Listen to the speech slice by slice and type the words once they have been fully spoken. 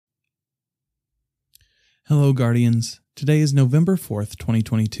Hello, Guardians. Today is November 4th,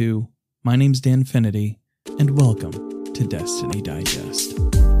 2022. My name's Danfinity, and welcome to Destiny Digest.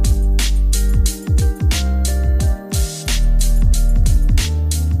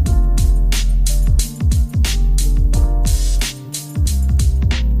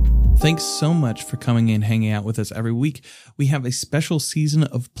 Thanks so much for coming and hanging out with us every week. We have a special season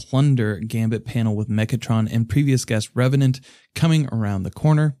of Plunder Gambit panel with M3ccatr0n and previous guest Revenant coming around the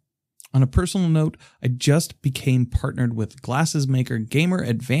corner. On a personal note, I just became partnered with glasses maker Gamer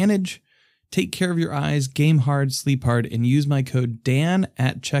Advantage. Take care of your eyes, game hard, sleep hard, and use my code DAN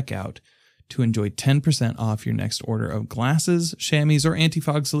at checkout to enjoy 10% off your next order of glasses, chamois, or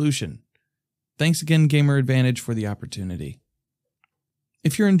anti-fog solution. Thanks again, Gamer Advantage, for the opportunity.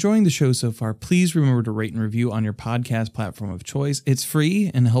 If you're enjoying the show so far, please remember to rate and review on your podcast platform of choice. It's free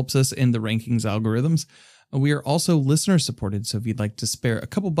and helps us in the rankings algorithms. We are also listener supported, so if you'd like to spare a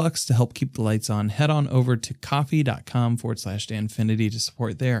couple bucks to help keep the lights on, head on over to coffee.com/Danfinity to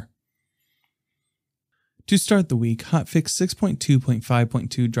support there. To start the week, hotfix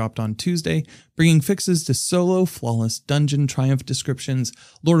 6.2.5.2 dropped on Tuesday, bringing fixes to solo, flawless, dungeon, triumph descriptions,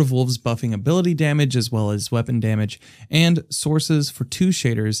 Lord of Wolves buffing ability damage as well as weapon damage, and sources for two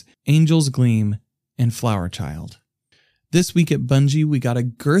shaders, Angel's Gleam and Flower Child. This week at Bungie, we got a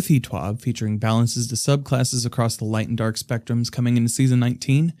girthy TWAB featuring balances to subclasses across the light and dark spectrums coming into Season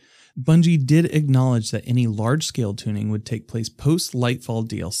 19. Bungie did acknowledge that any large-scale tuning would take place post-Lightfall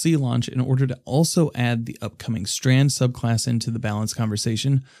DLC launch in order to also add the upcoming Strand subclass into the balance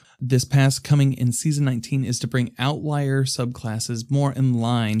conversation. This pass coming in Season 19 is to bring outlier subclasses more in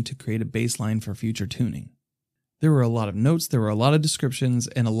line to create a baseline for future tuning. There were a lot of notes, there were a lot of descriptions,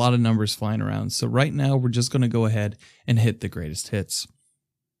 and a lot of numbers flying around, so right now we're just going to go ahead and hit the greatest hits.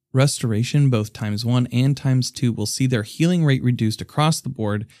 Restoration, both ×1 and ×2, will see their healing rate reduced across the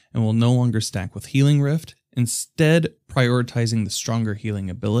board and will no longer stack with Healing Rift, instead prioritizing the stronger healing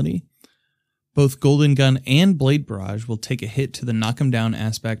ability. Both Golden Gun and Blade Barrage will take a hit to the knock 'em down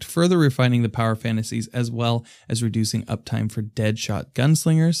aspect, further refining the power fantasies as well as reducing uptime for Deadshot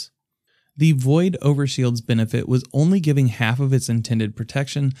gunslingers. The Void Overshield's benefit was only giving half of its intended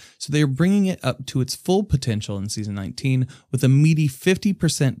protection, so they are bringing it up to its full potential in Season 19 with a meaty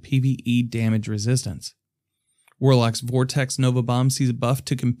 50% PvE damage resistance. Warlock's Vortex Nova Bomb sees a buff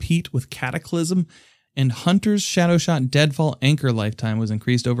to compete with Cataclysm, and Hunter's Shadowshot Deadfall Anchor lifetime was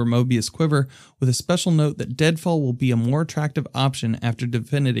increased over Mobius Quiver, with a special note that Deadfall will be a more attractive option after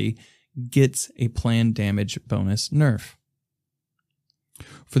Divinity gets a planned damage bonus nerf.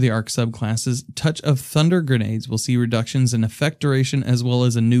 For the Arc subclasses, Touch of Thunder grenades will see reductions in effect duration as well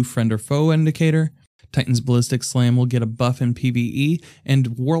as a new friend or foe indicator. Titan's Ballistic Slam will get a buff in PvE,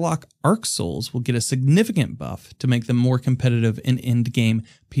 and Warlock Arc Souls will get a significant buff to make them more competitive in endgame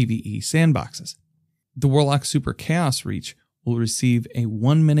PvE sandboxes. The Warlock Super Chaos Reach will receive a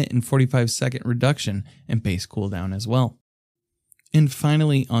 1 minute and 45 second reduction in base cooldown as well. And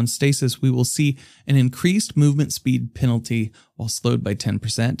finally, on Stasis, we will see an increased movement speed penalty while slowed by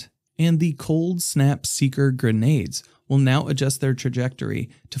 10%, and the Cold Snap Seeker grenades will now adjust their trajectory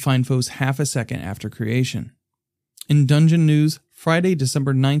to find foes half a second after creation. In Dungeon news, Friday,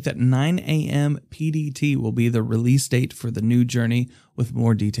 December 9th at 9 a.m. PDT will be the release date for the new journey, with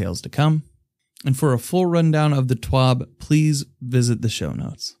more details to come. And for a full rundown of the TWAB, please visit the show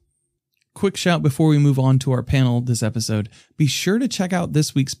notes. Quick shout before we move on to our panel this episode. Be sure to check out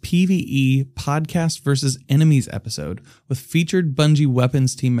this week's PvE Podcast vs. Enemies episode with featured Bungie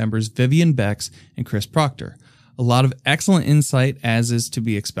Weapons team members Vivian Bex and Chris Proctor. A lot of excellent insight, as is to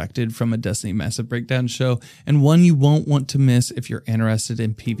be expected from a Destiny Massive Breakdown show, and one you won't want to miss if you're interested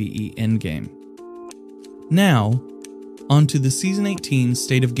in PvE endgame. Now, on to the Season 18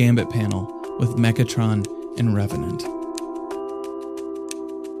 State of Gambit panel with M3ccatr0n and Revenant.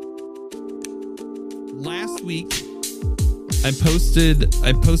 Last week, I posted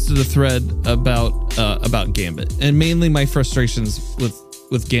a thread about Gambit, and mainly my frustrations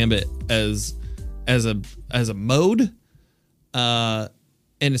with Gambit as a mode, and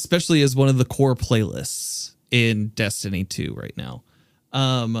especially as one of the core playlists in Destiny 2 right now.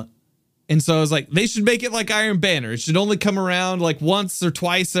 And so I was like, they should make it like Iron Banner. It should only come around like once or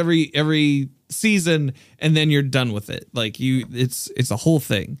twice every season, and then you're done with it. Like it's a whole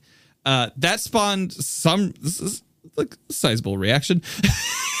thing. That spawned this is like a sizable reaction,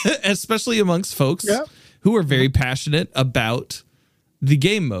 especially amongst folks who are very passionate about the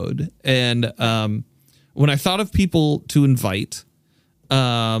game mode. And when I thought of people to invite,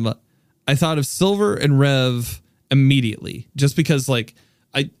 I thought of Silver and Rev immediately, just because like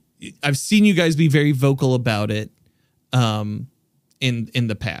I've seen you guys be very vocal about it in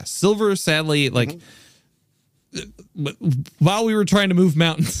the past. Silver, sadly, like while we were trying to move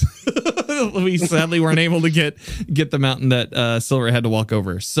mountains, we sadly weren't able to get the mountain that Silver had to walk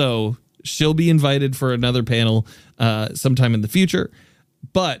over. So she'll be invited for another panel sometime in the future.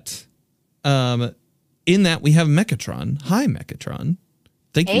 But in that, we have M3ccatr0n. Hi, M3ccatr0n.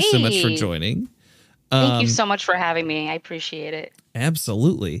 Thank you so much for joining. Thank you so much for having me. I appreciate it.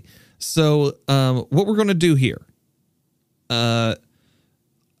 Absolutely. So what we're going to do here,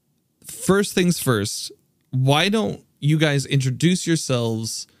 first things first, why don't you guys introduce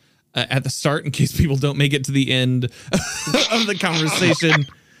yourselves at the start in case people don't make it to the end of the conversation?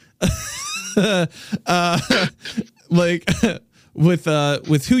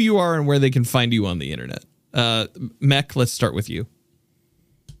 With who you are and where they can find you on the internet. Mech, let's start with you.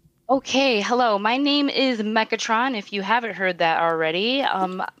 Okay, hello. My name is M3ccatr0n, if you haven't heard that already.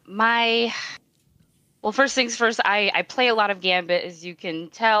 Well, first things first, I play a lot of Gambit, as you can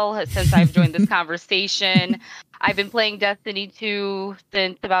tell, since I've joined this conversation. I've been playing Destiny 2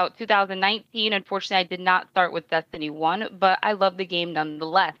 since about 2019. Unfortunately, I did not start with Destiny 1, but I love the game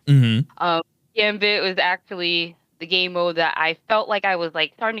nonetheless. Gambit was actually the game mode that I felt like I was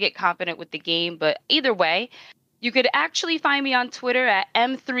starting to get confident with the game, but either way, you could actually find me on Twitter at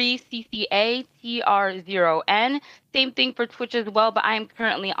M3ccatr0n. Same thing for Twitch as well, but I am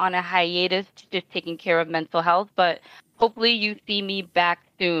currently on a hiatus, just taking care of mental health. But hopefully you see me back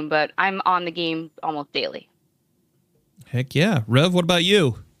soon, but I'm on the game almost daily. Heck yeah. Rev, what about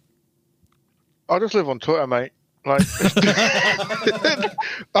you? I just live on Twitter, mate. Like,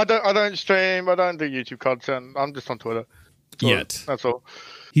 I don't stream, I don't do YouTube content. I'm just on Twitter. Yet. That's all.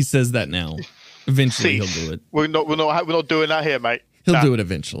 He says that now. Eventually he'll do it. We're not doing that here, mate. He'll do it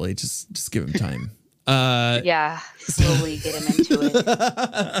eventually. Just give him time. Yeah, slowly get him into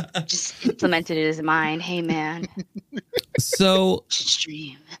it. Just implemented it in his mind. Hey, man. So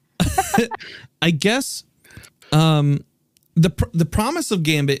stream. I guess the promise of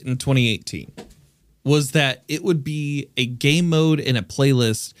Gambit in 2018 was that it would be a game mode and a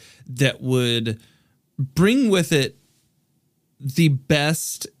playlist that would bring with it the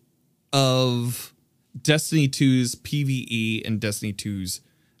best of Destiny 2's PvE and Destiny 2's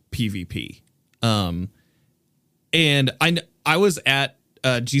PvP. And I was at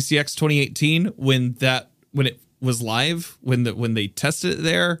GCX 2018 when it was live, when they tested it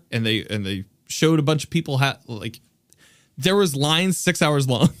there, and they showed a bunch of people there was lines 6 hours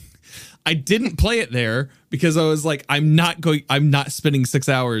long. I didn't play it there because I was like, I'm not spending 6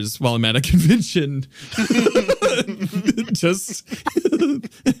 hours while I'm at a convention just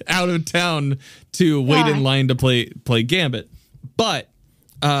out of town to wait in line to play Gambit. But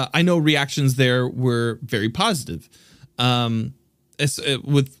I know reactions there were very positive. I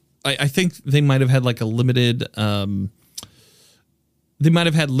think they might have had like a limited they might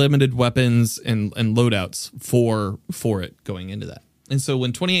have had limited weapons and loadouts for it going into that. And so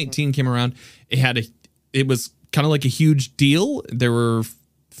when 2018 came around, it was kind of like a huge deal. There were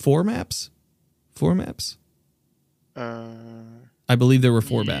four maps. I believe there were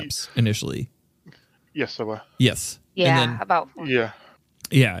four maps initially. Yes, there were. Yes. Yeah, about 4. Yeah.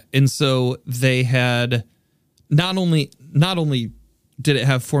 Yeah, and so they had not only did it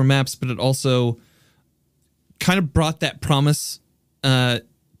have 4 maps, but it also kind of brought that promise to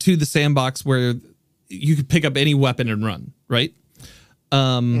the sandbox where you could pick up any weapon and run, right?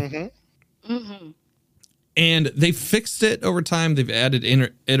 And they fixed it over time. They've added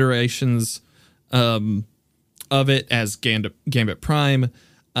iterations of it as Gambit Prime.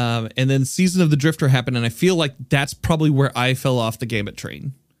 And then Season of the Drifter happened, and I feel like that's probably where I fell off the Gambit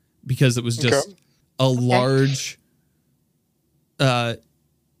train, because it was just a large...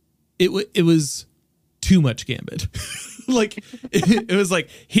 It was too much Gambit. It was like,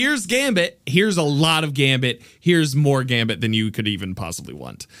 here's Gambit, here's a lot of Gambit, here's more Gambit than you could even possibly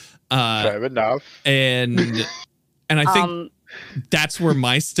want. Fair enough. And I think that's where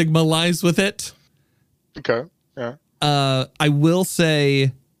my stigma lies with it. Okay. Yeah. I will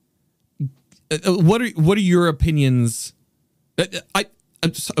say, what are your opinions?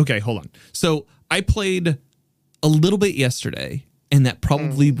 Okay, hold on. So I played a little bit yesterday, and that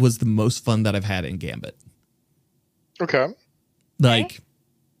probably was the most fun that I've had in Gambit. Okay. I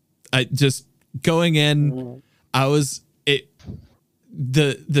just going in,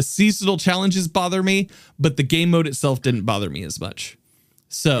 the seasonal challenges bother me, but the game mode itself didn't bother me as much.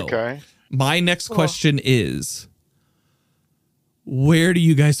 So my next question is, where do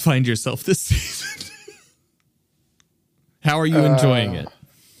you guys find yourself this season? How are you enjoying it?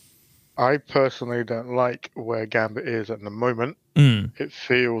 I personally don't like where Gambit is at the moment. It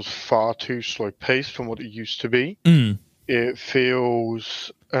feels far too slow paced from what it used to be. It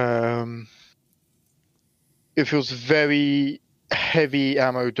feels it feels very heavy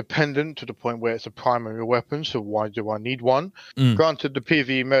ammo dependent to the point where it's a primary weapon, so why do I need one? Granted, the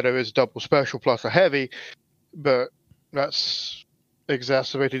PvE meta is double special plus a heavy, but that's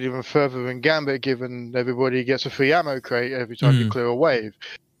exacerbated even further in Gambit, given everybody gets a free ammo crate every time you clear a wave.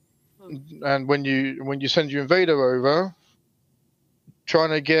 And when you send your invader over, trying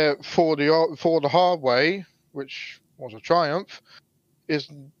to get for the hard way, which was a triumph, is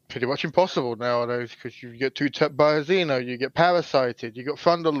pretty much impossible nowadays, because you get 2-tapped by a Xeno, you get parasited, you got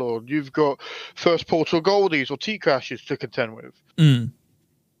Thunderlord, you've got first portal goldies or T-crashes to contend with.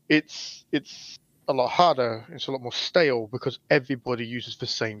 It's a lot harder. It's a lot more stale because everybody uses the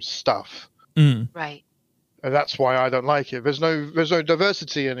same stuff. Right. And that's why I don't like it. There's no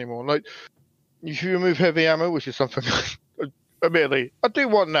diversity anymore. Like, if you remove heavy ammo, which is something, admittedly, I do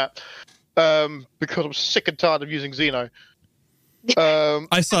want that, because I'm sick and tired of using Xeno.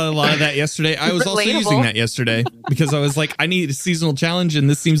 I saw a lot of that yesterday. I was also using that yesterday because I was like, I need a seasonal challenge, and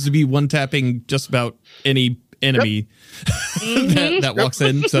this seems to be one-tapping just about any enemy that walks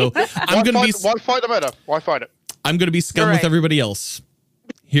in. So I'm going to be... Why fight the meta? Why fight it? I'm going to be scum with everybody else.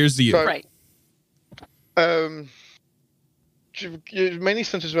 Here's the you. So, many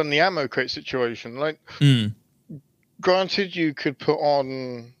senses around the ammo crate situation. Like, granted, you could put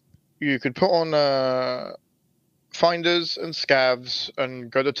on finders and scavs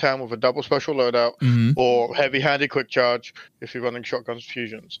and go to town with a double special loadout, or heavy-handed quick charge if you're running shotguns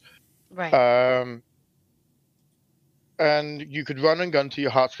fusions. Right. And you could run and gun to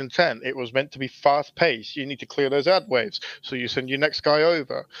your heart's content. It was meant to be fast-paced. You need to clear those ad waves, so you send your next guy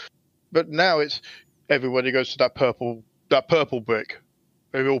over. But now it's everybody goes to that purple brick.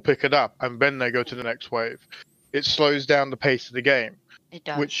 They all pick it up, and then they go to the next wave. It slows down the pace of the game. It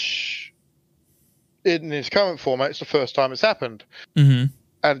does. Which, in its current format, it's the first time it's happened. And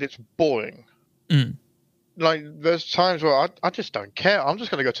it's boring. Like, there's times where I just don't care. I'm just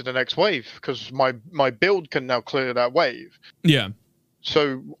going to go to the next wave because my build can now clear that wave. Yeah.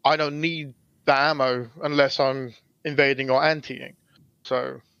 So I don't need the ammo unless I'm invading or antiing.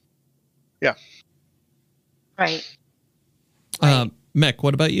 So, yeah. Right. Mech,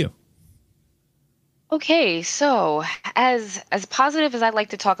 what about you? Okay, so as positive as I like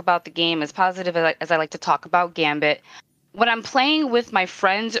to talk about the game, as positive as I like to talk about Gambit, when I'm playing with my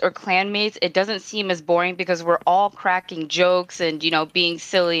friends or clanmates, it doesn't seem as boring because we're all cracking jokes and, being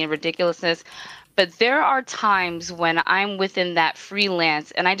silly and ridiculousness. But there are times when I'm within that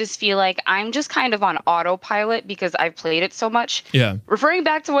freelance and I just feel like I'm just kind of on autopilot because I've played it so much. Yeah. Referring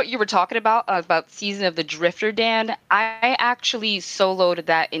back to what you were talking about Season of the Drifter, Dan, I actually soloed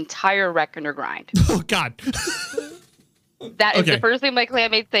that entire Reckoner grind. Oh, God. That is the first thing my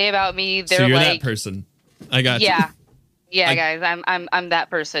clanmates say about me. They're so you're like, that person. I got you. Yeah, guys, I'm that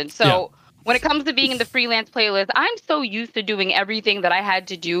person. So when it comes to being in the freelance playlist, I'm so used to doing everything that I had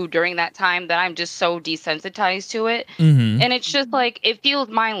to do during that time that I'm just so desensitized to it. And it's just like, it feels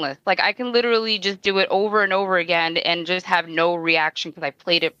mindless. Like, I can literally just do it over and over again and just have no reaction because I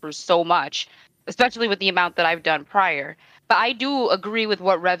played it for so much, especially with the amount that I've done prior. But I do agree with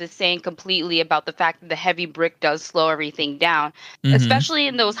what Rev is saying completely about the fact that the heavy brick does slow everything down, especially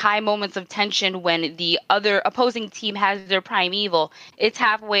in those high moments of tension when the other opposing team has their primeval. It's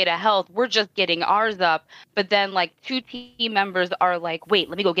halfway to health. We're just getting ours up. But then, like, 2 team members are like, wait,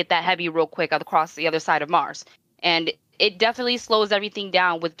 let me go get that heavy real quick across the other side of Mars. And it definitely slows everything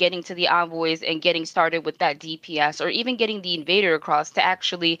down with getting to the envoys and getting started with that DPS, or even getting the invader across to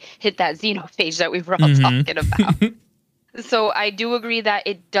actually hit that xenophage that we were all talking about. So I do agree that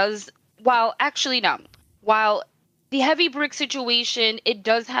it does, while the heavy brick situation, it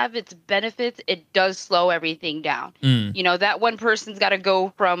does have its benefits, it does slow everything down. That one person's got to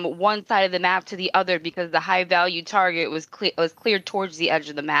go from one side of the map to the other because the high value target was cleared towards the edge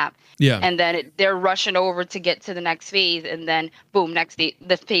of the map. Yeah. And then they're rushing over to get to the next phase, and then boom,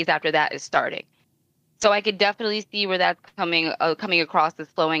 the phase after that is starting. So I could definitely see where that's coming across as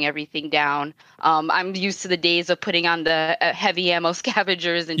slowing everything down. I'm used to the days of putting on the heavy ammo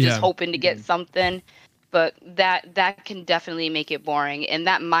scavengers and just hoping to get something. But that can definitely make it boring. And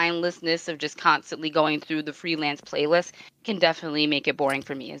that mindlessness of just constantly going through the freelance playlist can definitely make it boring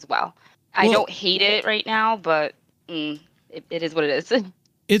for me as well. I don't hate it right now, but it is what it is.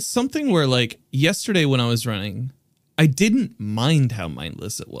 It's something where, like, yesterday when I was running, I didn't mind how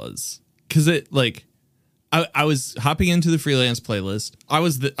mindless it was. Because it, like... I was hopping into the freelance playlist. I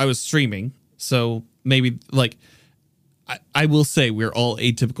was streaming, so maybe, like, I will say we're all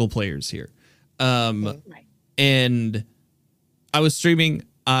atypical players here. And I was streaming.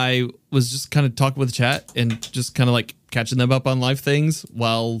 I was just kind of talking with chat and just kind of like catching them up on live things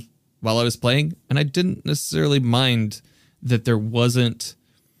while while I was playing, and I didn't necessarily mind that there wasn't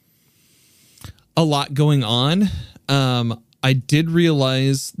a lot going on. I did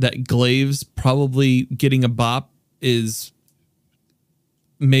realize that Glaives probably getting a bop is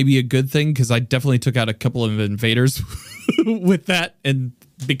maybe a good thing, because I definitely took out a couple of invaders with that, and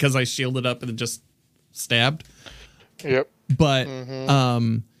because I shielded up and just stabbed. Yep. But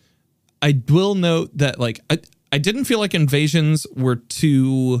I will note that like I didn't feel like invasions were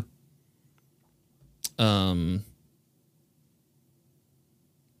too in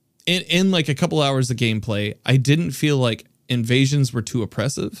like a couple hours of gameplay, I didn't feel like invasions were too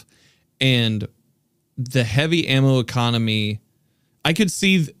oppressive, and the heavy ammo economy, I could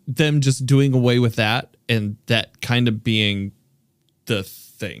see them just doing away with that, and that kind of being the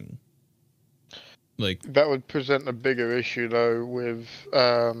thing. Like that would present a bigger issue though with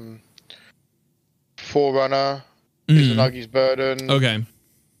Forerunner, Izanagi's Burden. Okay.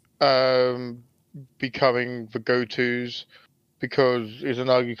 Becoming the go-tos, because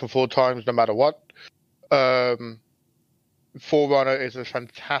Izanagi can 4 times no matter what. Forerunner is a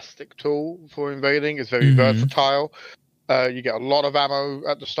fantastic tool for invading. It's very versatile. You get a lot of ammo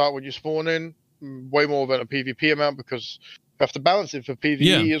at the start when you spawn in, way more than a PvP amount, because you have to balance it for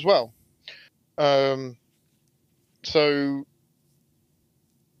PvE as well. So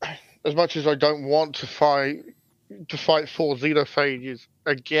as much as I don't want to fight 4 Xenophages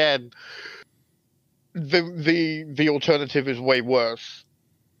again, the alternative is way worse.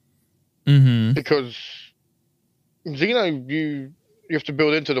 Because Xeno, you have to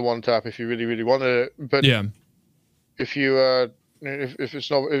build into the 1-tap if you really wanted it. But if you if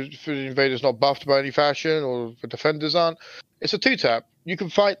the invader's not buffed by any fashion, or the defenders aren't, it's a 2-tap. You can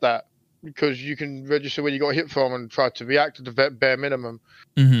fight that, because you can register where you got hit from and try to react to the bare minimum.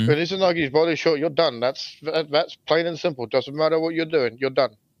 But Izanagi's body shot, you're done. That's plain and simple. Doesn't matter what you're doing, you're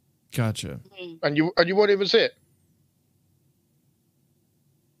done. Gotcha. And you won't even see it.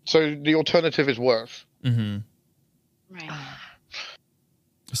 So the alternative is worse. Right.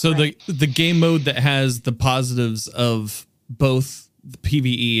 So the game mode that has the positives of both the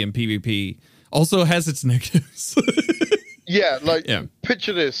PvE and PvP also has its negatives.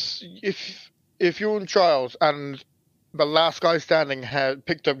 Picture this: if you're in trials and the last guy standing had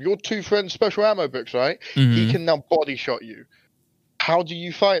picked up your 2 friends' special ammo books, right? He can now body shot you. How do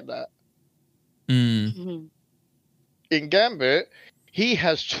you fight that? In Gambit, he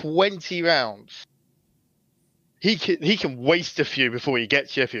has 20 rounds. He can waste a few before he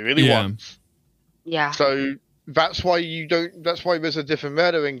gets you if he really wants. Yeah. So that's why there's a different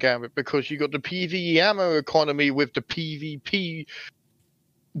meta in Gambit, because you got the PvE ammo economy with the PvP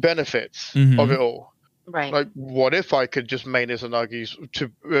benefits of it all. Right. Like, what if I could just main Izanagi's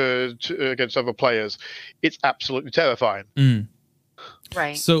to against other players? It's absolutely terrifying.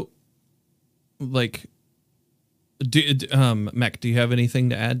 Right. So, like, Mac, do you have anything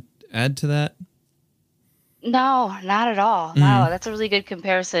to add to that? No, not at all. No, that's a really good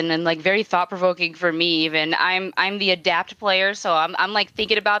comparison, and like very thought provoking for me. Even I'm the adapt player, so I'm like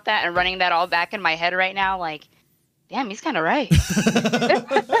thinking about that and running that all back in my head right now. Like, damn, he's kind of right.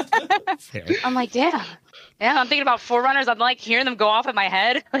 I'm like, damn. Yeah, I'm thinking about Forerunners. I'm like hearing them go off in my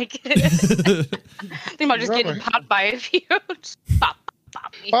head. Like, thinking about just getting popped by a few. Pop.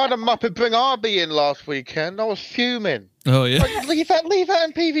 I had a Muppet bring RB in last weekend. I was fuming. Oh yeah. Like, leave that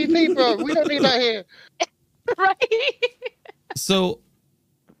in PvP, bro. We don't need that here. Right. So,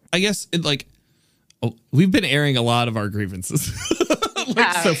 I guess we've been airing a lot of our grievances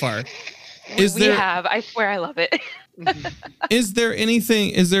so far. We have. I swear, I love it. Is there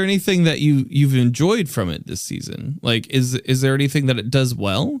anything that you've enjoyed from it this season? Like, is there anything that it does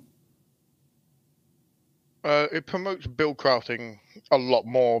well? It promotes build crafting a lot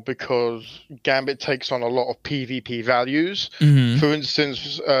more, because Gambit takes on a lot of PvP values. For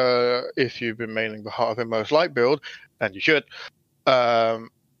instance, if you've been maining the Heart of Immerse Light build, and you should,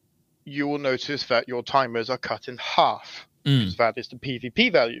 you will notice that your timers are cut in half, because that is the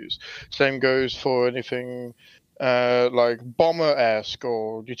PvP values. Same goes for anything like Bomber-esque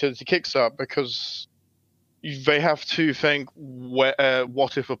or Utility Kickstart, because they have to think, what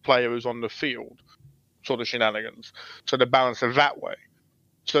if a player is on the field? Sort of shenanigans, so they balance it that way.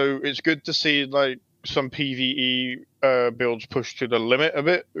 So it's good to see like some PvE builds pushed to the limit a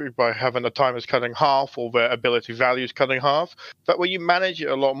bit by having the timers cutting half, or their ability values cutting half. That way you manage it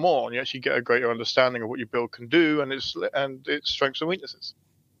a lot more, and you actually get a greater understanding of what your build can do and its strengths and weaknesses.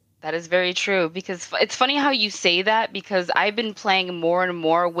 That is very true, because it's funny how you say that, because I've been playing more and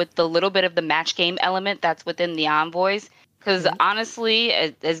more with the little bit of the match game element that's within the envoys. Because honestly,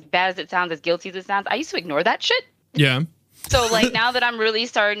 as bad as it sounds, as guilty as it sounds, I used to ignore that shit. Yeah. So like now that I'm really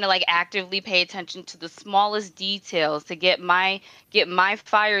starting to like actively pay attention to the smallest details to get my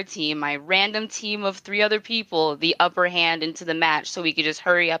fire team, my random team of 3 other people, the upper hand into the match so we could just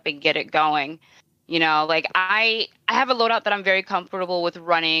hurry up and get it going. You know, like I have a loadout that I'm very comfortable with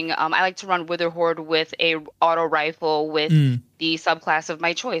running. I like to run Wither Horde with a auto rifle with the subclass of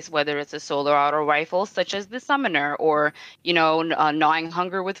my choice, whether it's a solar auto rifle such as the Summoner or, you know, Gnawing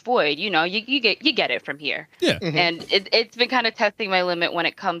Hunger with Void. You know, you get it from here. Yeah. And it's been kind of testing my limit when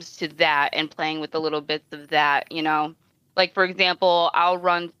it comes to that and playing with the little bits of that, you know. Like, for example, I'll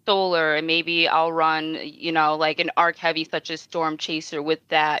run solar and maybe I'll run, you know, like an arc heavy such as Storm Chaser with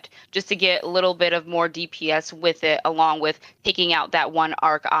that just to get a little bit of more DPS with it, along with taking out that one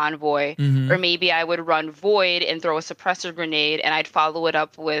arc envoy. Or maybe I would run Void and throw a suppressor grenade and I'd follow it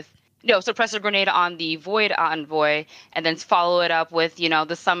up with, suppressor grenade on the Void envoy and then follow it up with, you know,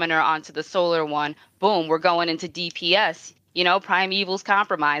 the summoner onto the solar one. Boom, we're going into DPS. You know, Primeval's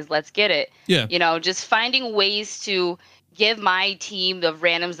compromise. Let's get it. Yeah. You know, just finding ways to give my team of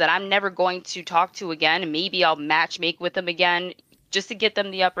randoms that I'm never going to talk to again, and maybe I'll match make with them again just to get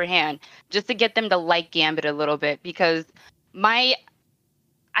them the upper hand, just to get them to like Gambit a little bit, because I'm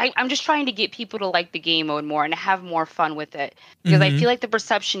just trying to get people to like the game mode more and have more fun with it, because I feel like the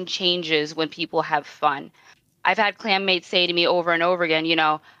perception changes when people have fun. I've had clanmates say to me over and over again, you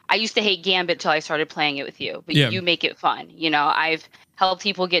know, I used to hate Gambit till I started playing it with you, but you make it fun. You know, I've helped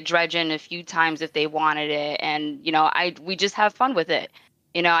people get Dredgen a few times if they wanted it, and you know, we just have fun with it.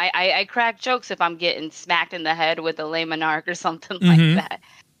 You know, I crack jokes if I'm getting smacked in the head with a lay monarch or something like that,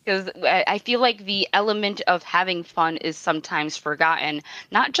 because I feel like the element of having fun is sometimes forgotten,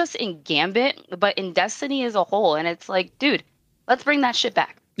 not just in Gambit, but in Destiny as a whole. And it's like, dude, let's bring that shit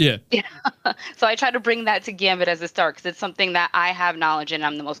back. Yeah. So I try to bring that to Gambit as a start because it's something that I have knowledge in and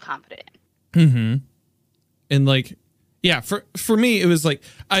I'm the most confident in. And like, yeah, for me, it was like,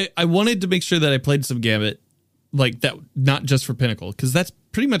 I wanted to make sure that I played some Gambit like that, not just for Pinnacle, because that's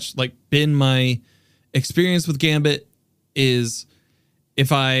pretty much like been my experience with Gambit is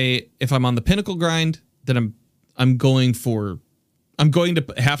if I'm on the Pinnacle grind, then I'm going to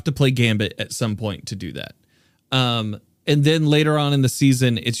have to play Gambit at some point to do that. And then later on in the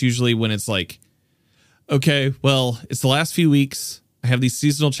season, it's usually when it's like, okay, well, it's the last few weeks. I have these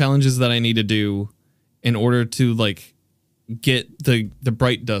seasonal challenges that I need to do in order to like get the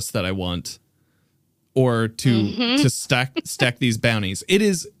bright dust that I want, or to stack these bounties. It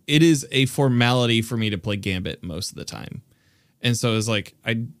is a formality for me to play Gambit most of the time. And so it's like,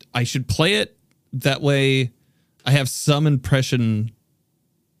 I should play it that way. I have some impression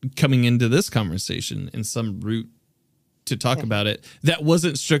coming into this conversation in some route to talk about it that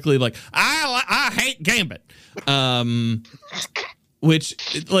wasn't strictly like I hate Gambit,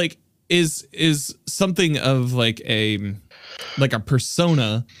 which like is something of like a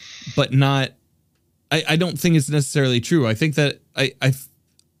persona, but not. I don't think it's necessarily true. I think that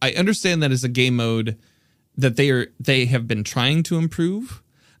I understand that as a game mode that they have been trying to improve.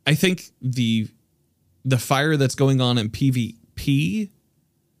 I think the fire that's going on in PvP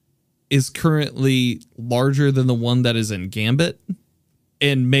is currently larger than the one that is in Gambit.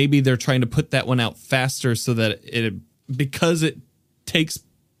 And maybe they're trying to put that one out faster so that because it takes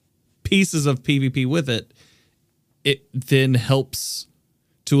pieces of PvP with it, it then helps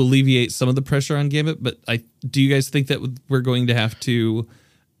to alleviate some of the pressure on Gambit. But do you guys think that they're going to have to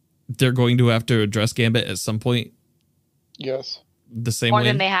address Gambit at some point? Yes. The same more way?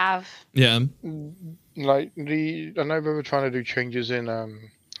 than they have. Yeah. Like I know they were trying to do changes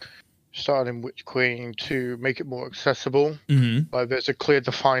in starting Witch Queen to make it more accessible. Like there's a clear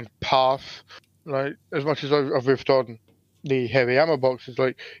defined path. Like as much as I've riffed on the heavy ammo boxes,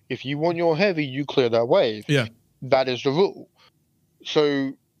 like if you want your heavy, you clear that wave. Yeah. That is the rule.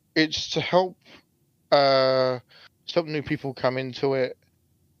 So it's to help some new people come into it.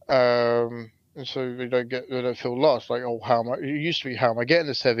 And so they don't feel lost. Like, oh, it used to be, how am I getting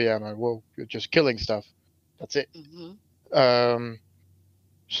this heavy ammo? Well, you're just killing stuff. That's it.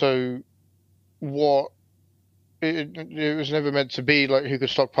 So what it was never meant to be like who could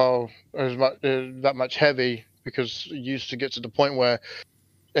stockpile as much that much heavy, because it used to get to the point where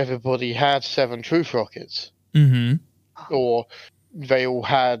everybody had 7 truth rockets, or they all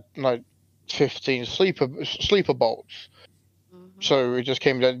had like 15 sleeper bolts. So it just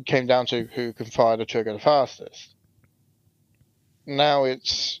came down to who can fire the trigger the fastest. Now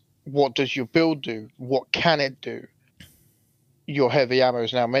it's, what does your build do? What can it do? Your heavy ammo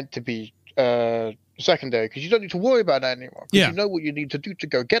is now meant to be secondary, because you don't need to worry about that anymore. Because you know what you need to do to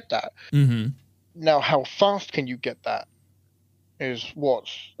go get that. Now, how fast can you get that is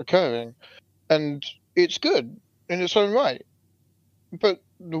what's occurring, and it's good. in its own right. But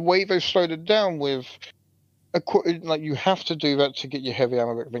the way they've slowed it down with, like, you have to do that to get your heavy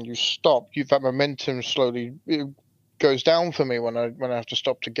ammo back. When you stop, that momentum slowly goes down for me when I have to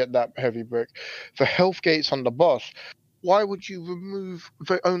stop to get that heavy brick. The health gates on the boss, why would you remove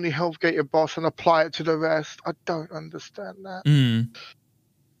the only health gated boss and apply it to the rest? I don't understand that.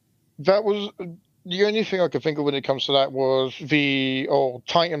 That was the only thing I could think of when it comes to that was the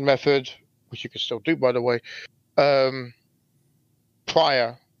Titan method, which you can still do, by the way,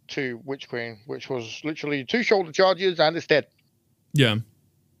 prior to Witch Queen, which was literally 2 shoulder charges and it's dead. Yeah.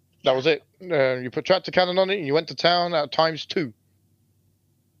 That was it. You put tractor cannon on it and you went to town at ×2.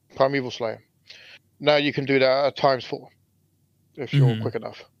 Primeval Slayer. Now you can do that at ×4 if you're quick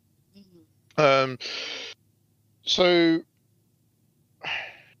enough. So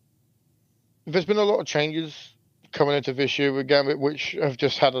there's been a lot of changes coming into this year with Gambit, which have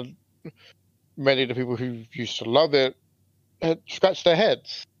just had many of the people who used to love it had scratched their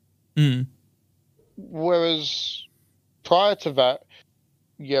heads. Whereas prior to that,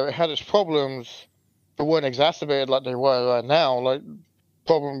 yeah, it had its problems, but weren't exacerbated like they were right now. Like,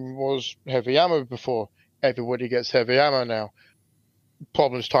 problem was heavy ammo before. Everybody gets heavy ammo now.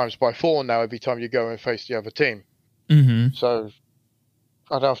 Problems times by 4 now every time you go and face the other team. So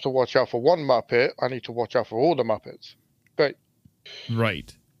I don't have to watch out for one Muppet. I need to watch out for all the Muppets. Great.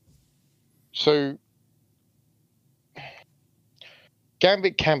 Right. So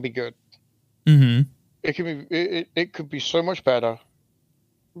Gambit can be good. It can be. It could be so much better.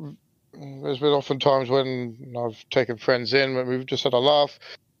 There's been often times when I've taken friends in and we've just had a laugh,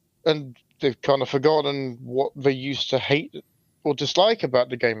 and they've kind of forgotten what they used to hate or dislike about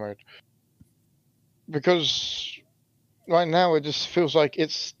the game mode. Because right now it just feels like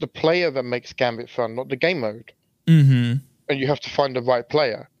it's the player that makes Gambit fun, not the game mode. And you have to find the right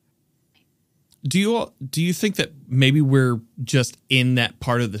player. Do you think that maybe we're just in that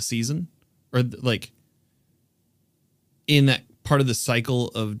part of the season, or like in that part of the cycle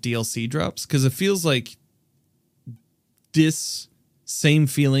of DLC drops? Because it feels like this same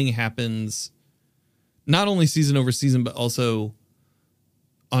feeling happens not only season over season, but also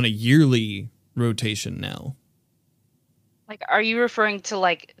on a yearly rotation now. Like, are you referring to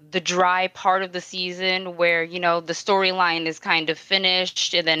like the dry part of the season where, you know, the storyline is kind of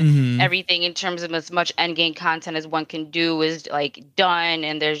finished and then everything in terms of as much endgame content as one can do is like done,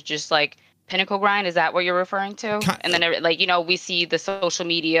 and there's just like pinnacle grind? Is that what you're referring to? And then, like, you know, we see the social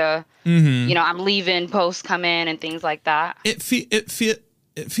media, you know, I'm leaving posts come in and things like that. It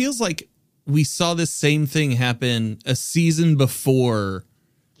feels like we saw this same thing happen a season before.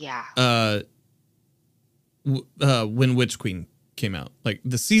 Yeah. When Witch Queen came out, like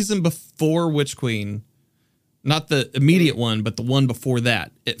the season before Witch Queen, not the immediate one, but the one before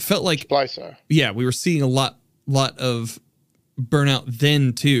that, it felt like Splicer. Yeah, we were seeing a lot of burnout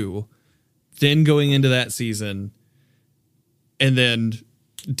then too. Then going into that season, and then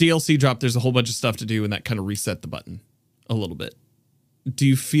DLC drop. There's a whole bunch of stuff to do, and that kind of reset the button a little bit. Do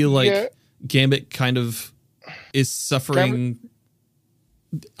you feel like Gambit kind of is suffering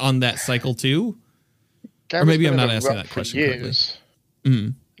on that cycle too? Or maybe I'm not asking that question correctly.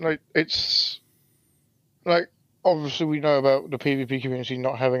 Like, it's like, obviously we know about the PvP community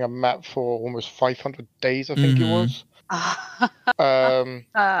not having a map for almost 500 days, I think it was.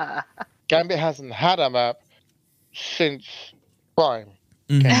 Gambit hasn't had a map since Prime.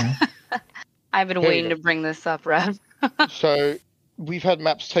 I've been waiting to bring this up, Rev. So we've had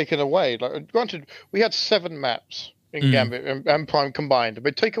maps taken away. Like, granted, we had 7 maps in Gambit and Prime combined,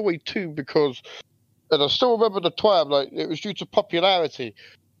 but take away 2 because. And I still remember the twab, like, it was due to popularity.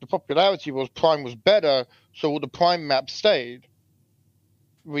 The popularity was Prime was better, so all the Prime maps stayed.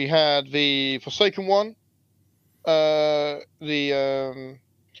 We had the Forsaken one, and the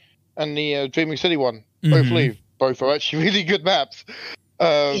Dreaming City one. Both leave. Both are actually really good maps.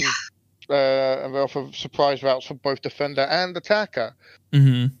 And they offer surprise routes for both Defender and Attacker.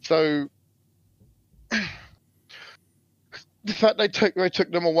 So the fact they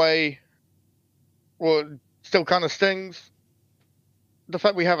took them away, well, still kind of stings. The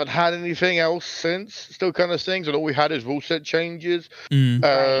fact we haven't had anything else since still kind of stings, and all we had is rule set changes.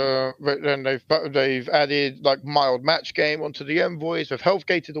 But then they've added like mild match game onto the envoys. They've health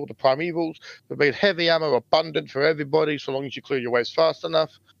gated all the primevals. They've made heavy ammo abundant for everybody, so long as you clear your waves fast enough.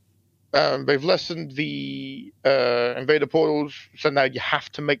 They've lessened the invader portals, so now you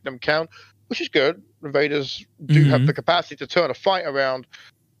have to make them count, which is good. Invaders do have the capacity to turn a fight around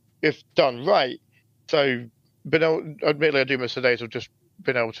if done right. So, admittedly, I do miss the days of just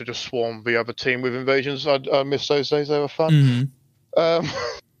being able to just swarm the other team with invasions. I miss those days; they were fun. But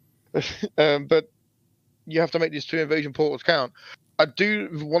you have to make these 2 invasion portals count.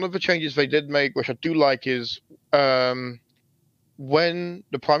 One of the changes they did make, which I do like, is when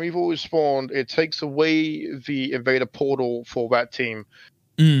the Primeval is spawned, it takes away the invader portal for that team.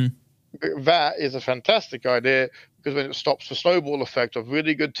 That is a fantastic idea, because then it stops the snowball effect of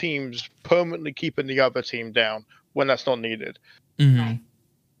really good teams permanently keeping the other team down when that's not needed.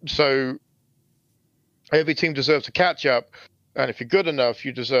 So every team deserves to catch up, and if you're good enough,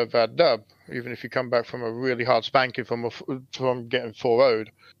 you deserve that dub, even if you come back from a really hard spanking from getting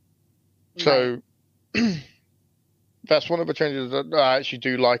 4-0'd. So that's one of the changes that I actually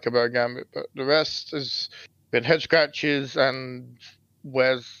do like about Gambit, but the rest has been head scratches. And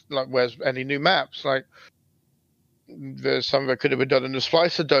where's any new maps? Like, there's some that could have been done in the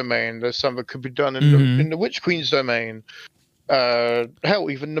Splicer domain. There's some that could be done in the Witch Queen's domain.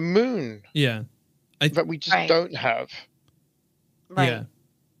 Hell, even the Moon. Yeah, that we just don't have. Right. Yeah.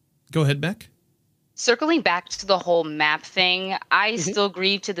 Go ahead, Beck. Circling back to the whole map thing, I still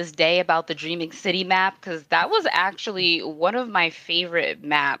grieve to this day about the Dreaming City map, because that was actually one of my favorite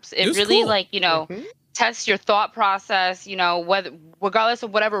maps. It really cool. Tests your thought process, regardless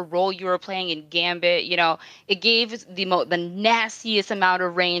of whatever role you were playing in Gambit. It gave the nastiest amount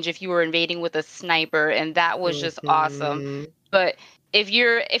of range if you were invading with a sniper, and that was just awesome. But if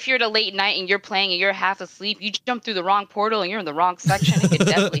you're at a late night and you're playing and you're half asleep, you jump through the wrong portal and you're in the wrong section, it could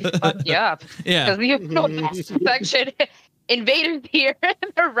definitely fuck you up. Yeah. Because you have no master section. Invaders here,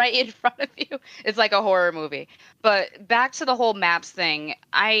 they're right in front of you. It's like a horror movie. But back to the whole maps thing,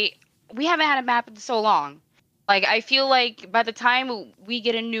 we haven't had a map in so long. Like, I feel like by the time we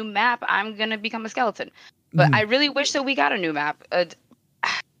get a new map, I'm gonna become a skeleton. But I really wish that we got a new map.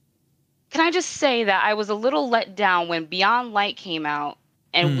 Can I just say that I was a little let down when Beyond Light came out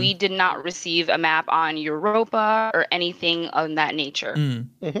and we did not receive a map on Europa or anything of that nature.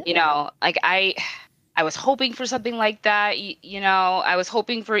 Like I was hoping for something like that. I was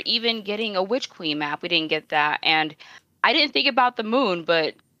hoping for even getting a Witch Queen map. We didn't get that. And I didn't think about the Moon,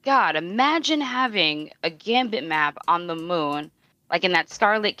 but God, imagine having a Gambit map on the Moon, like in that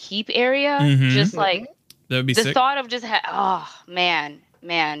Scarlet Keep area. Just like that would be the sick. thought of just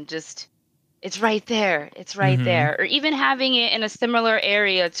just it's right there. It's right there. Or even having it in a similar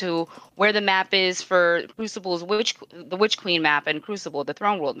area to where the map is for Crucible's the Witch Queen map and Crucible, the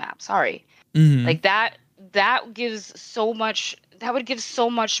Throne World map. Sorry. Like that gives so much. That would give so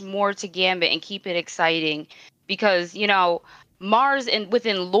much more to Gambit and keep it exciting, because Mars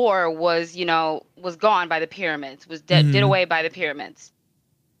within lore was gone by the pyramids, was did away by the pyramids.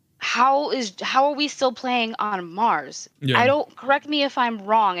 How are we still playing on Mars? Correct me if I'm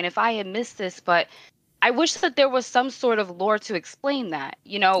wrong and if I have missed this, but I wish that there was some sort of lore to explain that.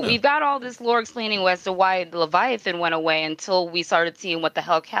 We've got all this lore explaining as to why the Leviathan went away until we started seeing what the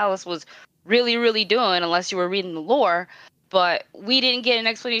hell Callus was really, really doing, unless you were reading the lore. But we didn't get an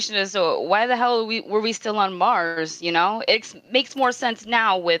explanation as to why the hell were we still on Mars. It makes more sense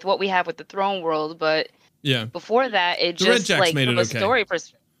now with what we have with the Throne World, but before that, it just like from a story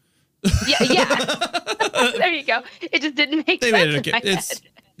perspective. Yeah. There you go. It just didn't make sense. Made it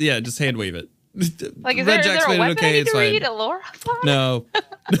okay. Just hand wave it. Like, is there a weapon I need to read? A lore? No.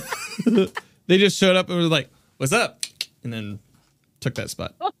 They just showed up and were like, "What's up?" and then took that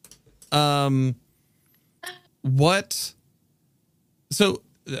spot. What? So,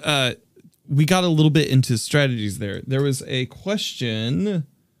 we got a little bit into strategies there. There was a question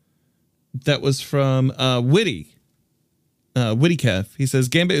that was from Witty. Kev. He says,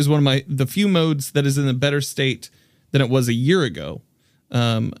 Gambit is one of the few modes that is in a better state than it was a year ago.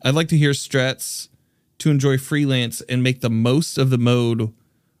 I'd like to hear strats to enjoy freelance and make the most of the mode,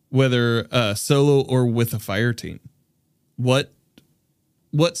 whether solo or with a fire team. What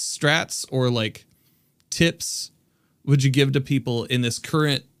strats or like tips would you give to people in this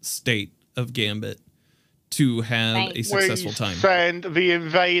current state of Gambit to have a successful time? Send the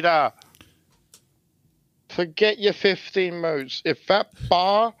invader. Forget your 15 modes. If that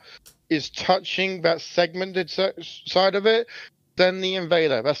bar is touching that segmented side of it, send the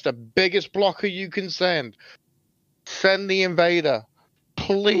invader. That's the biggest blocker you can send. Send the invader.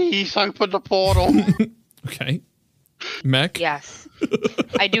 Please open the portal. Okay. Mech? Yes.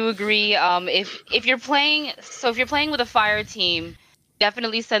 I do agree. If you're playing with a fire team,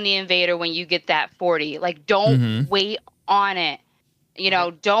 definitely send the invader when you get that 40. Like, don't wait on it.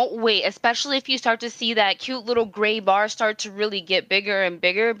 Don't wait, especially if you start to see that cute little gray bar start to really get bigger and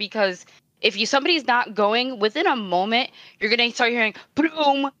bigger, because if somebody's not going, within a moment, you're going to start hearing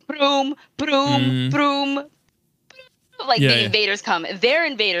broom, broom, broom, broom. Like the invaders come. Their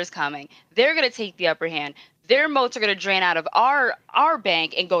invaders coming. They're going to take the upper hand. Their motes are going to drain out of our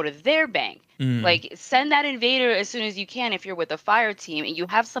bank and go to their bank. Like, send that invader as soon as you can if you're with a fire team and you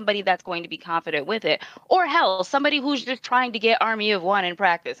have somebody that's going to be confident with it. Or hell, somebody who's just trying to get army of one in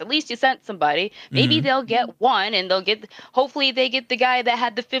practice. At least you sent somebody. Maybe they'll get one and hopefully they get the guy that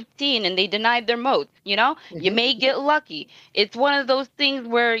had the 15 and they denied their moat. You know, you may get lucky. It's one of those things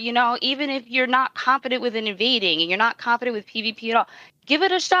where, you know, even if you're not confident with an invading and you're not confident with PvP at all, give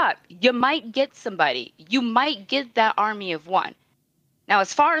it a shot. You might get somebody. You might get that army of one. Now,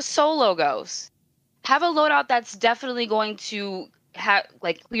 as far as solo goes, have a loadout that's definitely going to have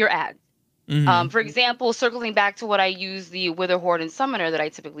like clear ads. For example, circling back to what I use, the Wither Horde and Summoner that I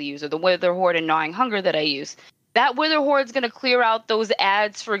typically use, or the Wither Horde and Gnawing Hunger that I use. That Wither Horde's going to clear out those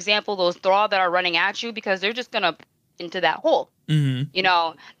ads, for example, those Thrall that are running at you, because they're just going to into that hole. You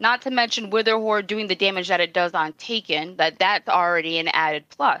know, not to mention Wither Horde doing the damage that it does on Taken, that's already an added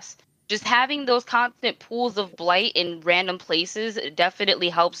plus. Just having those constant pools of blight in random places definitely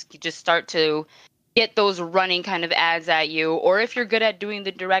helps just start to get those running kind of ads at you. Or if you're good at doing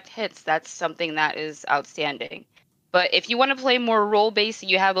the direct hits, that's something that is outstanding. But if you want to play more role-based,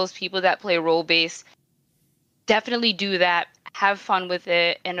 you have those people that play role-based, definitely do that. Have fun with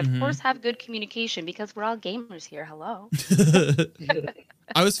it. And of course, have good communication, because we're all gamers here. Hello.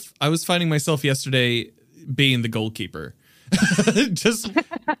 I was finding myself yesterday being the goalkeeper.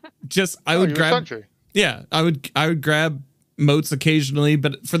 I would grab, I would grab moats occasionally,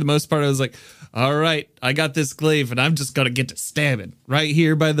 but for the most part I was like, all right, I got this glaive and I'm just gonna get to stabbing right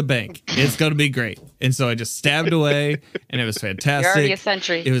here by the bank. It's gonna be great. And so I just stabbed away and it was fantastic. You're already a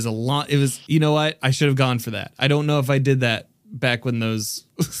sentry. It was a lot. It was, you know what, I should have gone for that. I don't know if I did that back when those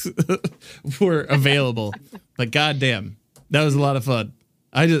were available, but goddamn, that was a lot of fun.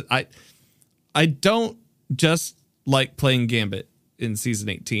 I don't just like playing Gambit in season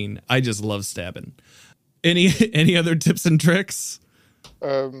 18. I just love stabbing. Any other tips and tricks?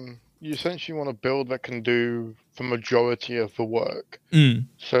 You essentially want to build that can do the majority of the work.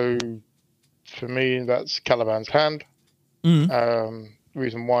 So for me, that's Caliban's Hand.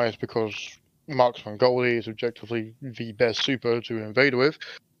 Reason why is because Marksman Goldie is objectively the best super to invade with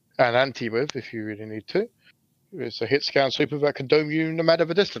and anti with if you really need to. It's a hit scan super that can dome you no matter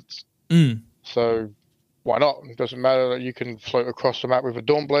the distance. So why not? It doesn't matter that you can float across the map with a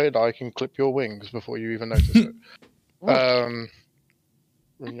Dawnblade. I can clip your wings before you even notice it.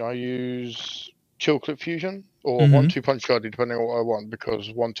 I use Chill Clip Fusion or 1-2 Punch Guardy, depending on what I want, because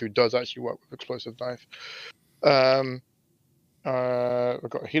 1-2 does actually work with Explosive Knife. I've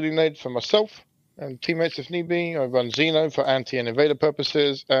got a Healing Nade for myself and teammates if need be. I run Xeno for anti and invader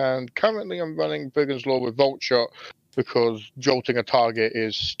purposes, and currently I'm running Brigand's Law with Volt Shot because jolting a target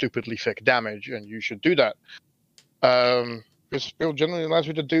is stupidly thick damage, and you should do that. This build generally allows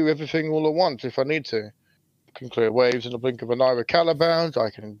me to do everything all at once if I need to. I can clear waves in the blink of an eye with Caliban's. I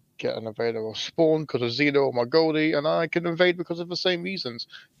can get an invader or spawn because of Xeno or my Goldie, and I can invade because of the same reasons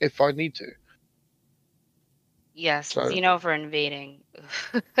if I need to. Yes, Xeno for invading.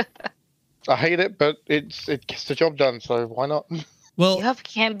 I hate it, but it gets the job done, so why not? Well,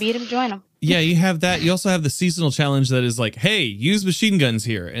 can't beat him, join him. Yeah, you have that. You also have the seasonal challenge that is like, hey, use machine guns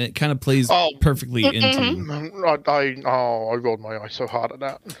here, and it kind of plays perfectly into. I rolled my eye so hard at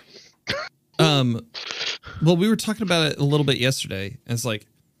that. Well, we were talking about it a little bit yesterday. It's like,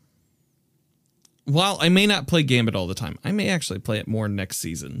 while I may not play Gambit all the time, I may actually play it more next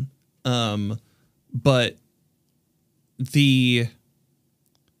season. But the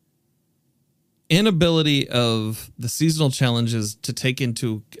inability of the seasonal challenges to take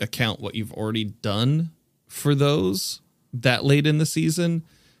into account what you've already done for those that late in the season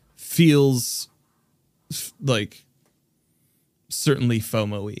feels like certainly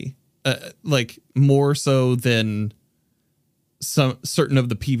FOMO-y. Like more so than some certain of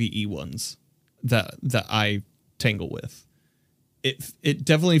the PvE ones that I tangle with. It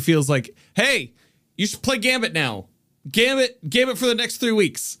definitely feels like, hey, you should play Gambit now. Gambit for the next 3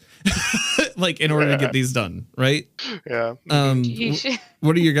 weeks. Like in order to get these done, right? Yeah.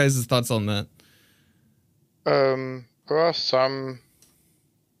 What are your guys' thoughts on that? There are some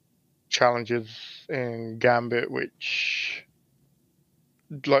challenges in Gambit which,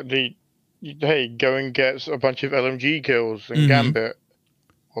 like hey, go and get a bunch of LMG kills in Gambit.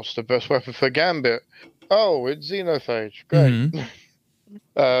 What's the best weapon for Gambit? Oh, it's Xenophage. Great.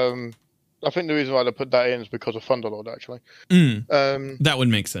 I think the reason why they put that in is because of Thunderlord, actually. That would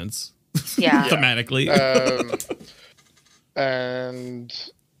make sense. Yeah. Thematically. And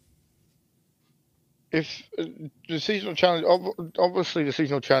if the seasonal challenge, obviously the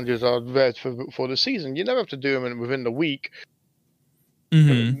seasonal challenges are there for the season. You never have to do them within the week. I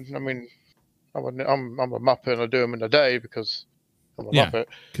mean, I'm a muppet and I do them in a day because I'm a Yeah, Muppet.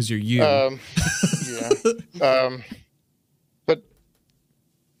 because you're you. Yeah. But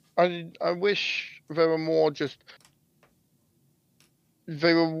I wish there were more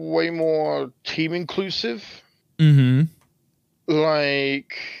they were way more team inclusive. Mm-hmm.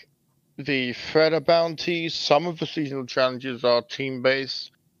 Like the Threader bounties, some of the seasonal challenges are team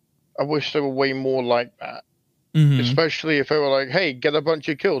based. I wish they were way more like that. Mm-hmm. Especially if they were like, hey, get a bunch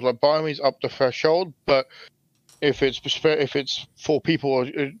of kills. Like, by all means, up the threshold, but if it's 4 people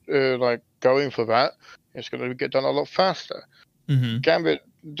like going for that, it's going to get done a lot faster. Mm-hmm. Gambit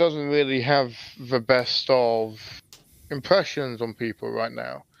doesn't really have the best of impressions on people right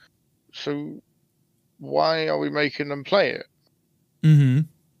now, so why are we making them play it? Mm-hmm.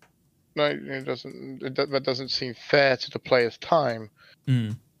 No, that doesn't seem fair to the player's time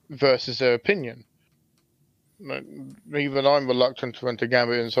versus their opinion. Even I'm reluctant to enter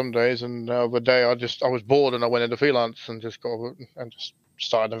Gambit in some days, and the other day I was bored and I went into freelance and just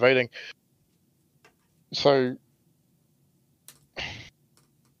started invading. So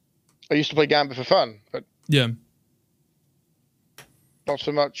I used to play Gambit for fun, but yeah, not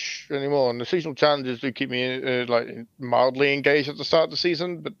so much anymore. And the seasonal challenges do keep me like mildly engaged at the start of the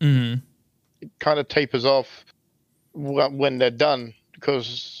season, but it kind of tapers off when they're done,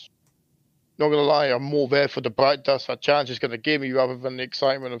 because not gonna lie, I'm more there for the bright dust that challenge is gonna give me rather than the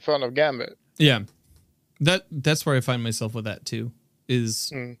excitement and fun of Gambit. Yeah, that's where I find myself with that too.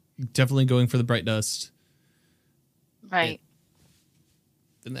 Is definitely going for the bright dust. Right.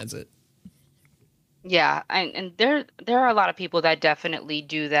 And that's it. Yeah, and there are a lot of people that definitely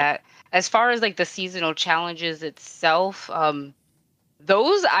do that. As far as like the seasonal challenges itself,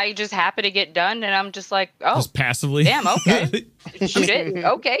 those I just happen to get done, and I'm just like, oh, just passively. damn, okay, shoot it,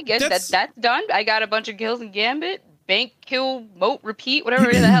 okay, good, that's done. I got a bunch of kills in Gambit, bank, kill, moat, repeat,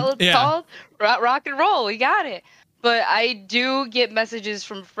 whatever the hell it's called, rock and roll, we got it. But I do get messages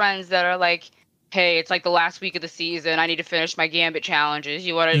from friends that are like, hey, it's like the last week of the season. I need to finish my Gambit challenges.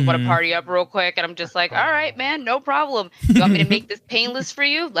 You want to party up real quick? And I'm just like, all right, man, no problem. You want me to make this painless for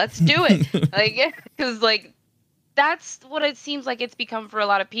you? Let's do it. Like, because like that's what it seems like it's become for a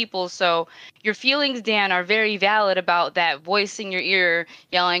lot of people. So your feelings, Dan, are very valid about that voice in your ear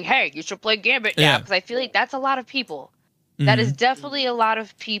yelling, hey, you should play Gambit now. Because I feel like that's a lot of people. That is definitely a lot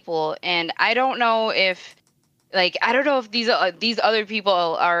of people. And I don't know if these other people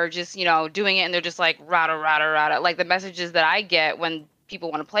are just, doing it and they're just like rada rada rada, like the messages that I get when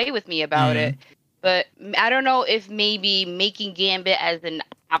people want to play with me about it. But I don't know if maybe making Gambit as an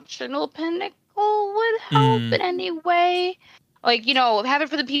optional pinnacle would help in any way. Like, have it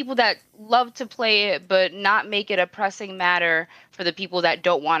for the people that love to play it, but not make it a pressing matter for the people that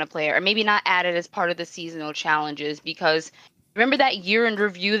don't want to play it, or maybe not add it as part of the seasonal challenges. Because remember that year in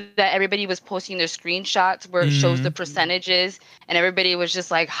review that everybody was posting their screenshots where it shows the percentages, and everybody was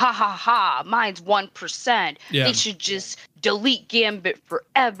just like, ha ha ha, mine's 1%. Yeah. They should just delete Gambit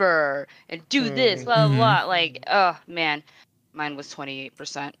forever and do this, blah, blah, blah. Like, oh, man, mine was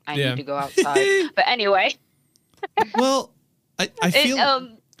 28%. I need to go outside. But anyway. Well, I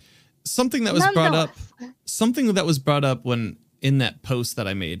feel something that was brought up when in that post that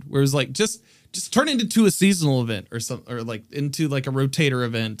I made, where it was like, just turn it into a seasonal event or like into like a rotator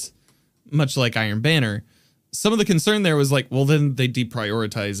event, much like Iron Banner. Some of the concern there was like, well, then they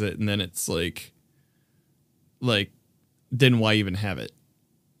deprioritize it, and then it's like then why even have it?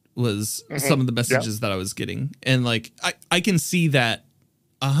 Was some of the messages that I was getting, and like I can see that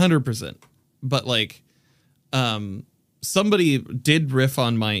 100%, but like somebody did riff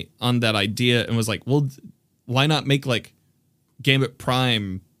on that idea and was like, well, why not make like Gambit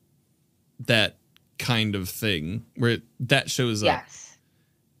Prime that kind of thing where that shows up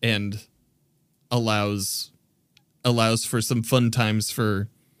and allows for some fun times for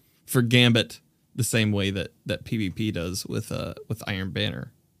Gambit, the same way that PvP does with Iron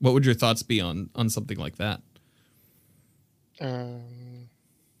Banner. What would your thoughts be on something like that?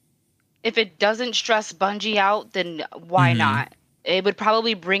 If it doesn't stress Bungie out, then why not? It would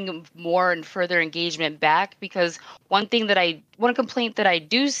probably bring more and further engagement back, because one complaint that I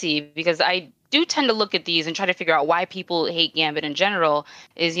do see, because I do tend to look at these and try to figure out why people hate Gambit in general,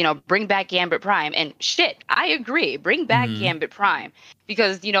 is, bring back Gambit Prime. And shit, I agree. Bring back Gambit Prime,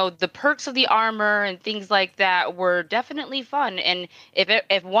 because, the perks of the armor and things like that were definitely fun. And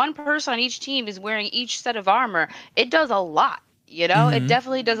if one person on each team is wearing each set of armor, it does a lot. It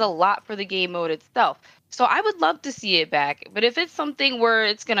definitely does a lot for the game mode itself. So I would love to see it back. But if it's something where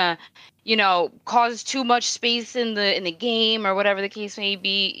it's gonna, cause too much space in the game or whatever the case may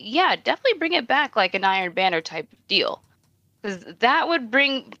be, yeah, definitely bring it back like an Iron Banner type of deal. Because that would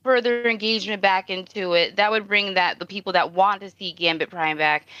bring further engagement back into it. That would bring the people that want to see Gambit Prime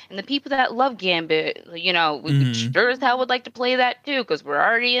back, and the people that love Gambit, you know, we sure as hell would like to play that too, because we're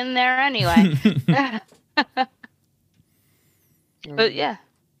already in there anyway. But yeah,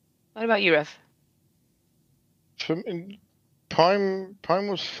 what about you, Ref? Prime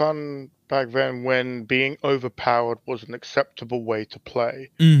was fun back then when being overpowered was an acceptable way to play.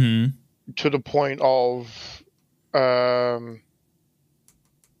 To the point of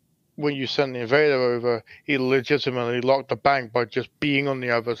when you send the invader over, he legitimately locked the bank by just being on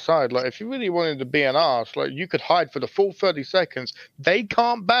the other side. Like, if you really wanted to be an arse, like, you could hide for the full 30 seconds. They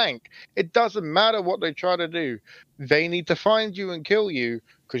can't bank. It doesn't matter what they try to do. They need to find you and kill you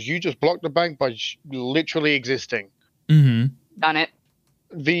because you just blocked the bank by literally existing. Done it.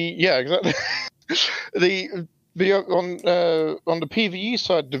 Exactly. On the PvE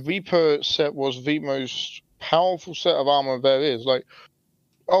side, the Reaper set was the most powerful set of armor there is. Like,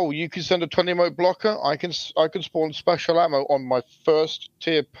 oh, you can send a 20 emote blocker. I can spawn special ammo on my first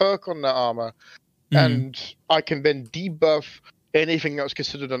tier perk on that armor, and I can then debuff anything that's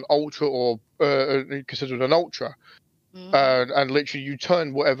considered an ultra or considered an ultra. And literally, you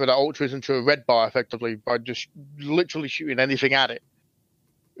turn whatever that ultra is into a red bar effectively by just literally shooting anything at it.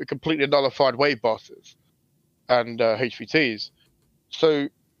 It completely nullified wave bosses and HVTs. So,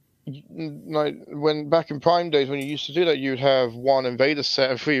 like, when back in Prime days, when you used to do that, you'd have one invader set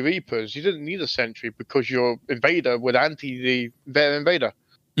and 3 Reapers. You didn't need a sentry because your invader would anti their invader.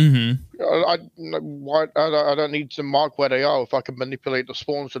 I don't need to mark where they are if I can manipulate the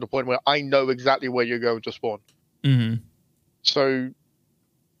spawns to the point where I know exactly where you're going to spawn. So,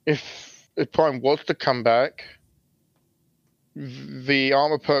 if Prime was to come back, the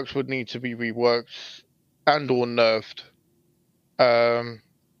armor perks would need to be reworked and or nerfed.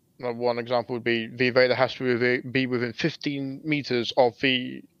 One example would be the invader has to be within 15 meters of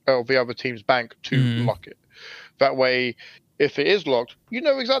the other team's bank to lock it. That way, if it is locked, you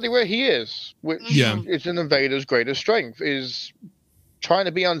know exactly where he is, which is an invader's greatest strength, is trying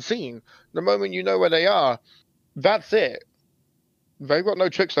to be unseen. The moment you know where they are, that's it. They've got no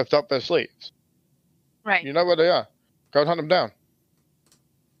tricks left up their sleeves. Right. You know where they are. Go and hunt them down.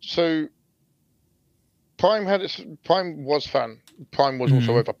 So Prime was fun. Prime was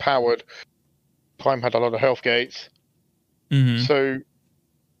also overpowered. Prime had a lot of health gates. So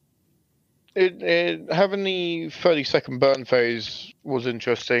having the 30-second burn phase was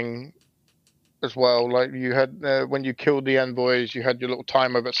interesting as well. Like, you had when you killed the envoys, you had your little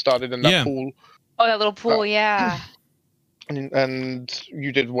timer that started in that pool. Oh, that little pool, And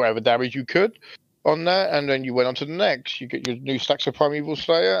you did whatever damage you could on that, and then you went on to the next. You get your new stacks of Primeval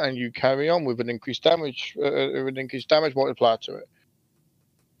Slayer, and you carry on with an increased damage multiplier to it.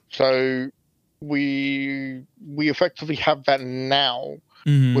 So we effectively have that now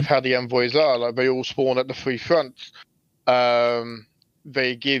with how the envoys are. Like, they all spawn at the 3 fronts.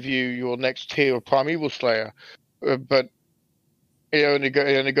 They give you your next tier of Primeval Slayer, but it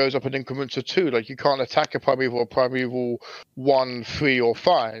only goes up in increments of 2. Like, you can't attack a Primeval 1, 3, or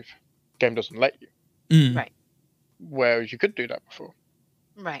 5. Game doesn't let you. Right. Whereas you could do that before.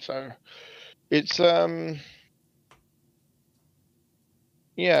 Right. So it's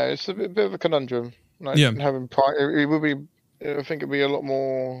it's a bit of a conundrum. Like, having it would be. I think it'd be a lot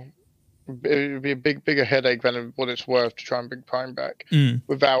more. It would be a bigger headache than what it's worth to try and bring Prime back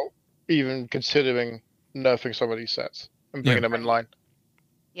without even considering nerfing some of these sets and bringing them in line.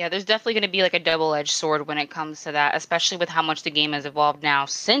 Yeah, there's definitely going to be like a double-edged sword when it comes to that, especially with how much the game has evolved now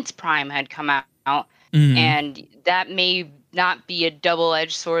since Prime had come out. And that may not be a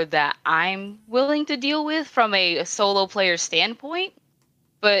double-edged sword that I'm willing to deal with from a solo player standpoint.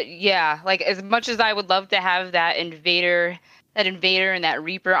 But yeah, like, as much as I would love to have that invader and that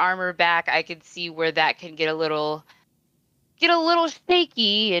Reaper armor back, I could see where that can get a little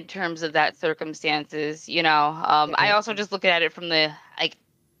shaky in terms of that circumstances, you know. I also just look at it from the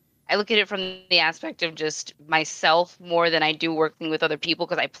aspect of just myself more than I do working with other people,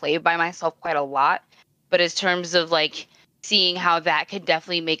 because I play by myself quite a lot. But in terms of, like, seeing how that could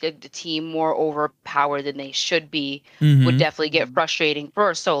definitely make the team more overpowered than they should be would definitely get frustrating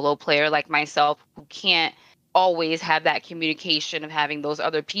for a solo player like myself, who can't always have that communication of having those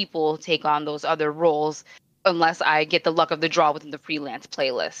other people take on those other roles unless I get the luck of the draw within the freelance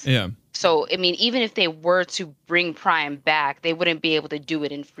playlist. Yeah. So, I mean, even if they were to bring Prime back, they wouldn't be able to do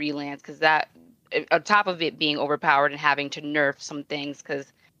it in freelance, because that, on top of it being overpowered and having to nerf some things, because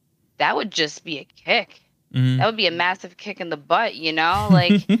that would just be a kick. That would be a massive kick in the butt, you know?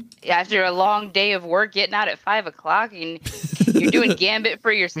 Like, after a long day of work, getting out at 5 o'clock, and you're doing Gambit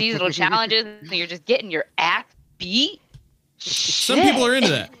for your seasonal challenges, and you're just getting your ass beat. Some people are into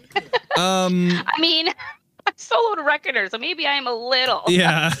that. I mean, I soloed Reckoner, so maybe I am a little.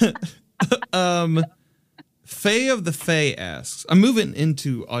 Yeah. Faye of the Fae asks, I'm moving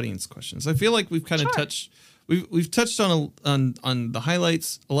into audience questions. I feel like we've kind of touched, we've touched on the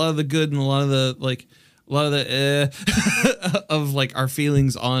highlights, a lot of the good and a lot of the of like our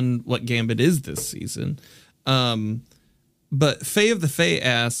feelings on what Gambit is this season. But Faye of the Fae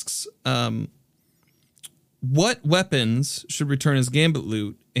asks, what weapons should return as Gambit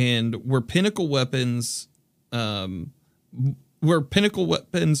loot, and were pinnacle weapons or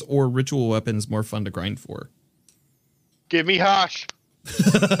ritual weapons more fun to grind for? Give me Hush.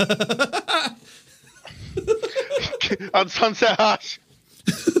 On Sunset Hush.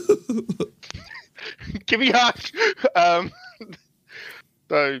 Give me Hush.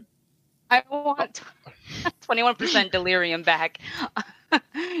 So I want 21% delirium back.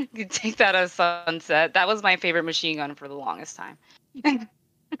 You take that as Sunset. That was my favorite machine gun for the longest time.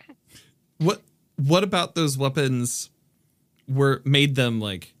 What about those weapons made them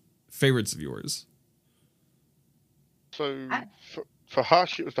like favorites of yours? So for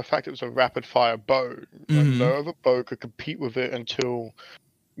Hush, it was the fact it was a rapid fire bow. Mm-hmm. No other bow could compete with it until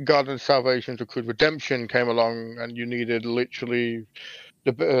Garden of Salvation to Crude Redemption came along, and you needed literally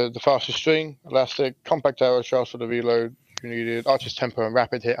the fastest string, elastic, compact arrow shafts for the reload. You needed Archer's Tempo and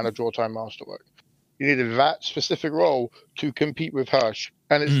rapid hit and a draw time masterwork. You needed that specific role to compete with Hush,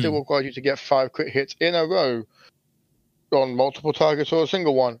 and it still required you to get 5 crit hits in a row on multiple targets or a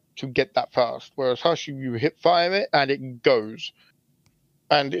single one to get that fast. Whereas Hush, you hit fire it and it goes.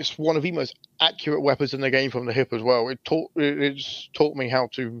 And it's one of the most accurate weapons in the game from the hip as well. It's taught me how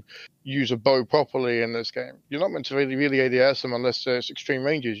to use a bow properly in this game. You're not meant to really ADS them unless there's extreme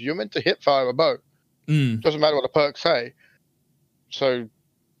ranges. You're meant to hip fire a bow. Doesn't matter what the perks say. So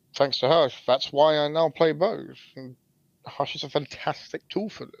thanks to Hush, that's why I now play bows. And Hush is a fantastic tool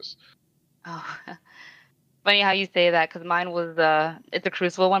for this. Oh, funny how you say that, because mine was it's a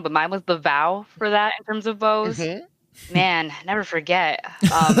Crucible one, but mine was the Vow for that in terms of bows. Man, never forget.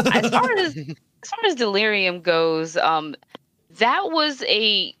 As far as Delirium goes, that was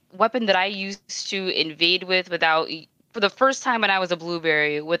a weapon that I used to invade with for the first time when I was a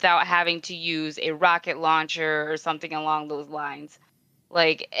Blueberry, without having to use a rocket launcher or something along those lines.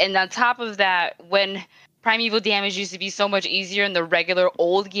 Like, and on top of that, when primeval damage used to be so much easier in the regular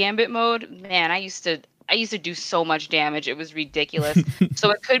old Gambit mode, man, I used to do so much damage. It was ridiculous.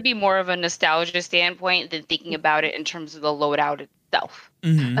 So it could be more of a nostalgia standpoint than thinking about it in terms of the loadout itself.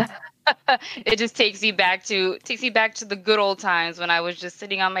 It just takes me back to the good old times when I was just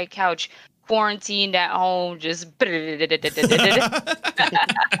sitting on my couch, quarantined at home, just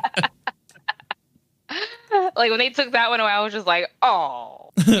like when they took that one away, I was just like,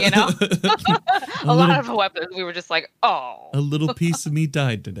 oh, you know. A lot of weapons, we were just like, oh. A little piece of me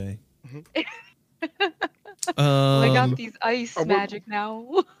died today. I got these ice magic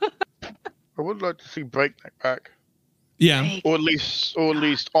now. I would like to see Breakneck back. Yeah. Or at least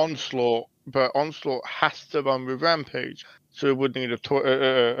Onslaught, but Onslaught has to run with Rampage, so it would need a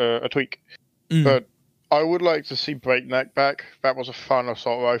tweak. But I would like to see Breakneck back. That was a fun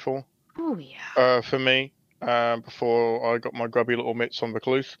assault rifle. Oh yeah. For me, before I got my grubby little mitts on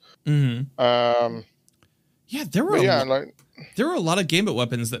Recluse. Yeah, there were a lot of Gambit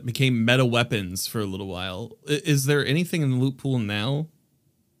weapons that became meta weapons for a little while. Is there anything in the loot pool now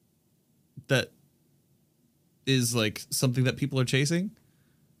that is like something that people are chasing?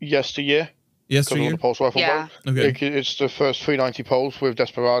 Yesteryear. Yesteryear? The pulse rifle bow. Okay. It's the first 390 pulse with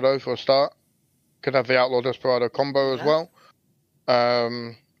Desperado for a start. Could have the Outlaw Desperado combo as well.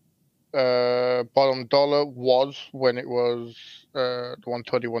 Bottom dollar was when it was the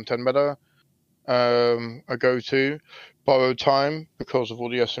 120, 110 meta. A go-to. Borrowed Time because of all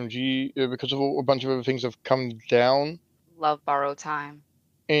the SMG, because of a bunch of other things have come down. Love Borrowed Time.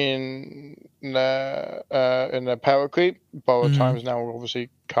 In the power creep, Borrowed Time has now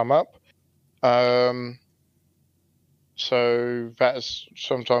obviously come up. So that is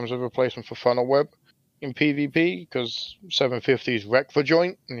sometimes a replacement for Funnel Web in PvP, because 750 is wreck for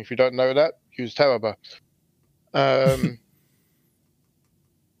joint, and if you don't know that, use Terrorba.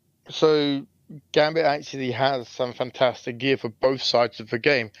 So Gambit actually has some fantastic gear for both sides of the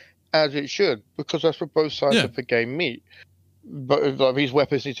game, as it should, because that's what both sides of the game meet. But like, these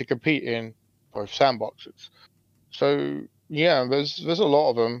weapons need to compete in both sandboxes. So yeah, there's a lot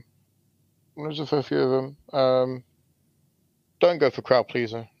of them. There's a fair few of them. Don't go for crowd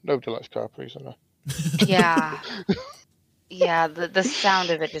pleaser. Nobody likes crowd pleaser. No. Yeah. Yeah, the sound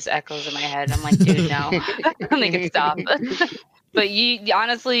of it just echoes in my head. I'm like, dude, no. Make it stop. But you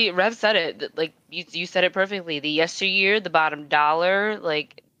honestly, Rev said it. Like you said it perfectly. The yesteryear, the bottom dollar,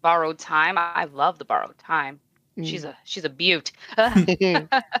 like borrowed time. I love the borrowed time. She's a beaut. But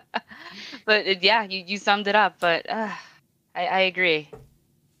yeah, you summed it up. But I agree.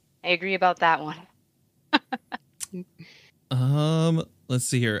 I agree about that one. Let's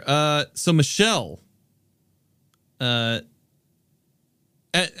see here. So Michelle,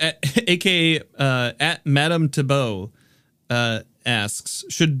 aka at Madame Thibault, asks,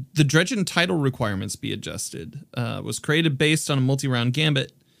 should the Dredgen title requirements be adjusted? Was created based on a multi-round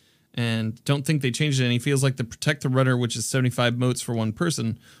Gambit, and don't think they changed any. Feels like the Protect the Runner, which is 75 motes for one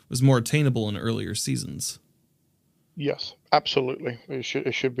person, was more attainable in earlier seasons. Yes, absolutely.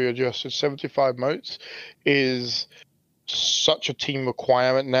 It should be adjusted. 75 motes is such a team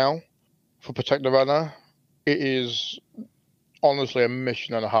requirement now for Protect the Runner. It is honestly a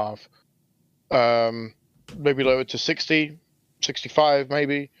mission and a half. Maybe lower to 60, 65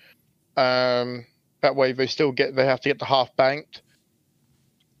 maybe. That way they have to get the half banked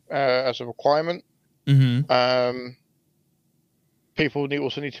as a requirement. People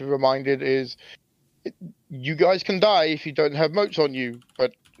also need to be reminded is you guys can die if you don't have motes on you,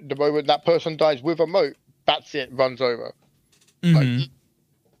 but the moment that person dies with a mote, that's it, runs over.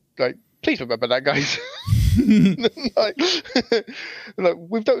 Like please remember that, guys. like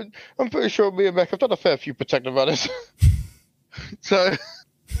we've done. I'm pretty sure me and Beck have done a fair few Protect the Runners. So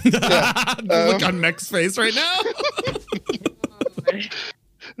yeah, look on Mech's face right now.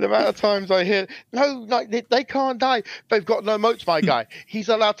 The amount of times I hear, no, like they can't die. They've got no motes, my guy. He's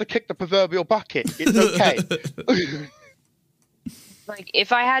allowed to kick the proverbial bucket. It's okay. Like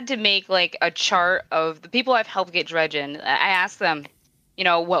if I had to make like a chart of the people I've helped get Dredgen, I ask them, you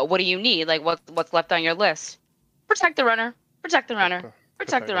know, what do you need? Like what's left on your list? Protect the runner. Protect the runner.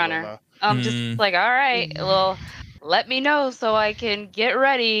 Protect the runner. Just like, all right, well, let me know so I can get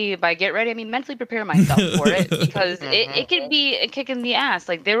ready. By get ready, I mean mentally prepare myself for it, because it could be a kick in the ass.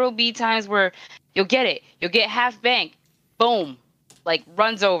 Like there will be times where you'll get it. You'll get half bank. Boom. Like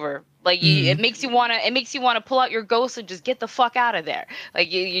runs over. Like it makes you wanna pull out your ghost and just get the fuck out of there. Like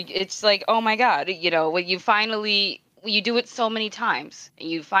it's like, oh my god, you know, when you do it so many times and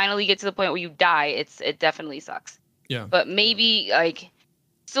you finally get to the point where you die, it definitely sucks. Yeah. But maybe like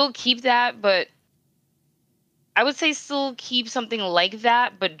still keep that, but I would say still keep something like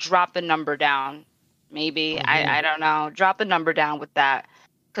that, but drop the number down. Maybe I don't know, drop the number down with that.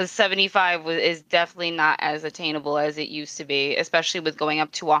 Because 75 is definitely not as attainable as it used to be, especially with going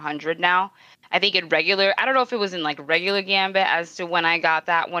up to 100 now. I think in regular, I don't know if it was in like regular Gambit as to when I got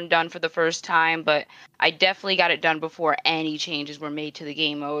that one done for the first time, but I definitely got it done before any changes were made to the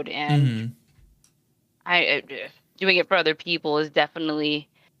game mode. And doing it for other people is definitely,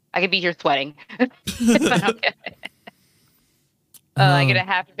 I could be here sweating. If I don't get it. I get a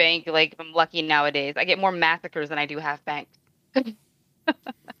half bank, like if I'm lucky nowadays. I get more massacres than I do half bank.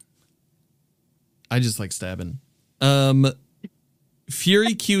 I just like stabbing.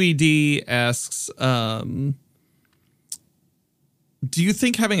 Fury QED asks, do you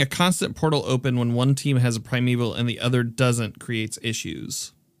think having a constant portal open when one team has a primeval and the other doesn't creates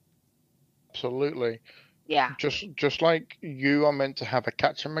issues? Absolutely. Yeah. Just like you are meant to have a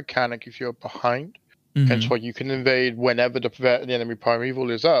catch mechanic if you're behind, hence why you can invade whenever the enemy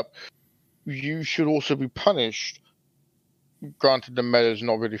primeval is up, you should also be punished. Granted, the meta is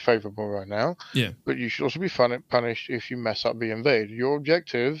not really favorable right now. Yeah. But you should also be punished if you mess up the invade. Your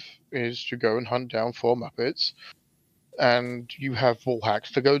objective is to go and hunt down 4 Muppets, and you have wall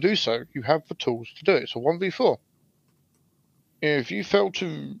hacks to go do so. You have the tools to do it. It's a 1v4. If you fail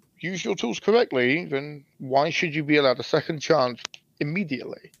to use your tools correctly, then why should you be allowed a second chance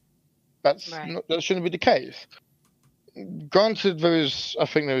immediately? That shouldn't be the case. Granted, I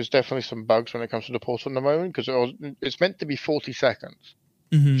think there is definitely some bugs when it comes to the portal at the moment, because it's meant to be 40 seconds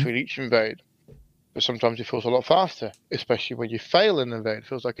between each invade. But sometimes it feels a lot faster, especially when you fail an invade. It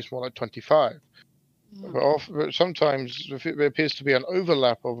feels like it's more like 25. But sometimes there appears to be an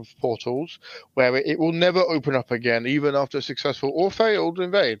overlap of portals where it will never open up again, even after a successful or failed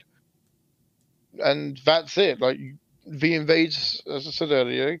invade. And that's it. Like the invades, as I said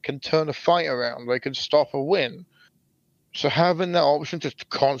earlier, can turn a fight around. They can stop a win. So having that option to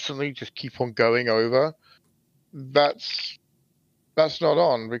constantly just keep on going over, that's not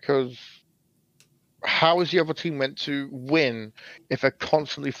on, because how is the other team meant to win if they're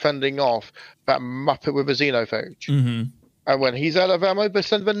constantly fending off that Muppet with a Xenophage? And when he's out of ammo, they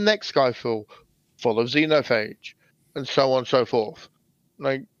send the next guy full of Xenophage, and so on and so forth.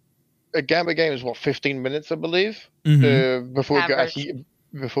 Like a Gambit game is 15 minutes, I believe, before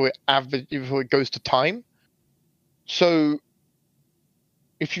it goes to time. So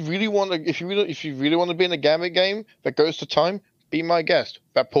If you really want to, if you really want to be in a Gambit game that goes to time, be my guest.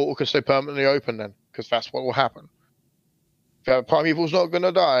 That portal can stay permanently open then, because that's what will happen. That Primeval's not going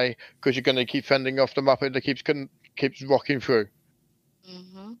to die because you're going to keep fending off the Muppet that keeps rocking through.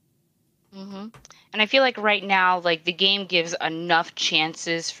 And I feel like right now, like the game gives enough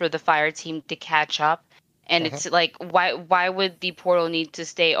chances for the fire team to catch up. And it's like, why would the portal need to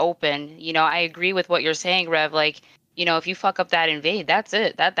stay open? You know, I agree with what you're saying, Rev. Like, you know, if you fuck up that invade, that's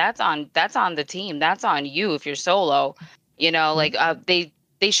it. That's on the team. That's on you if you're solo. You know, like they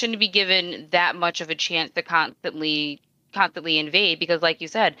shouldn't be given that much of a chance to constantly invade, because like you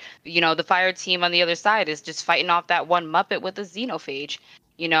said, you know, the fire team on the other side is just fighting off that one Muppet with a xenophage.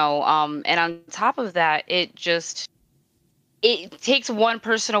 You know, and on top of that, it takes one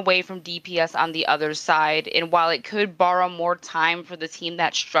person away from DPS on the other side. And while it could borrow more time for the team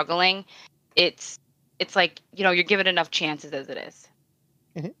that's struggling, it's like, you know, you're given enough chances as it is.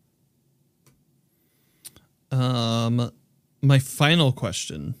 My final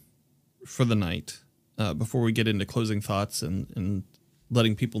question for the night, before we get into closing thoughts and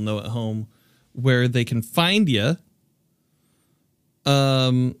letting people know at home where they can find you.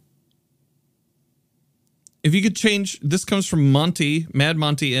 If you could change, this comes from Monty, Mad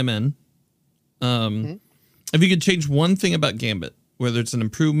Monty MN. If you could change one thing about Gambit, whether it's an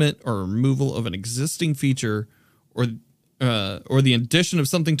improvement or removal of an existing feature, or the addition of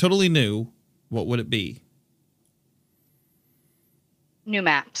something totally new, what would it be? New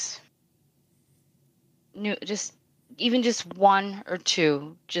maps. Just one or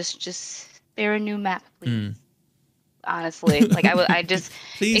two. Just spare a new map, please. Honestly, like I just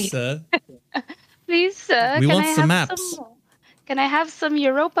please, sir. Please, sir. We want some maps. Can I have some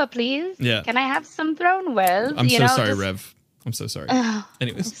Europa, please? Yeah. Can I have some Throne Wells? I'm so sorry, Rev. I'm so sorry.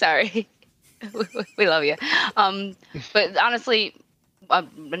 Anyways. I'm sorry. We love you. But honestly,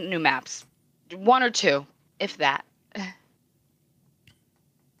 new maps. One or two, if that.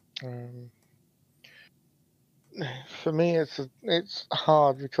 For me, it's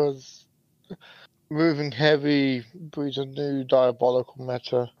hard because moving heavy breeds a new diabolical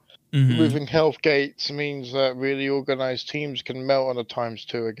meta. Moving health gates means that really organized teams can melt on a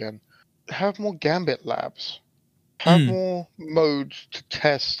 ×2 again. Have more Gambit labs. Have more modes to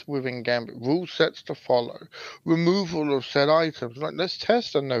test within Gambit. Rule sets to follow. Removal of said items. Like, let's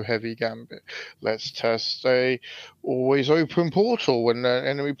test a no heavy Gambit. Let's test a always open portal when the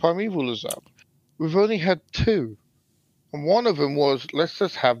enemy primeval is up. We've only had 2. And one of them was, let's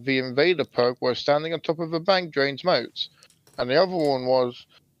just have the invader perk where standing on top of a bank drains moats. And the other one was,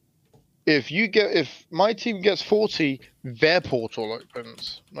 if my team gets 40, their portal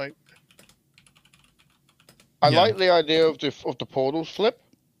opens. Like, I like the idea of the portals flip,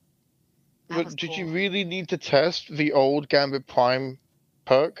 but did you really need to test the old Gambit Prime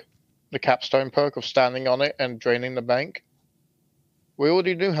perk, the capstone perk of standing on it and draining the bank? We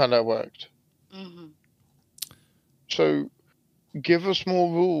already knew how that worked. So, give us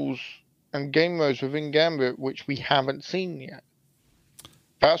more rules and game modes within Gambit which we haven't seen yet.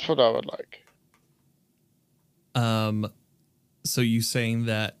 That's what I would like. So you saying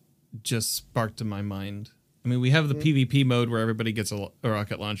that just sparked in my mind. I mean, we have the PvP mode where everybody gets a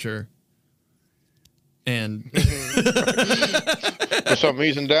rocket launcher. And for some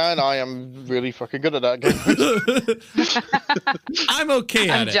reason, Dan, I am really fucking good at that game. I'm okay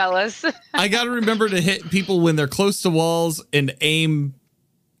at it. I'm jealous. I got to remember to hit people when they're close to walls and aim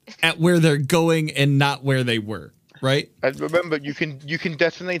at where they're going and not where they were. Right? And remember, you can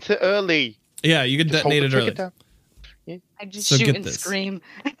detonate it early. Yeah, you can detonate it early. Yeah. I just shoot and scream.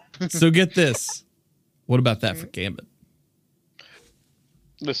 So get this. What about that for Gambit?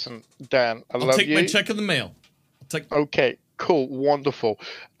 Listen, Dan, I'll take my check in the mail. Okay, cool, wonderful.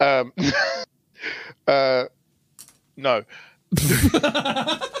 No.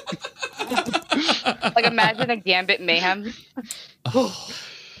 Like, imagine a Gambit mayhem. Oh,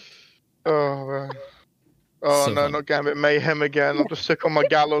 man. Oh, so no, not Gambit Mayhem again. I'll just stick on my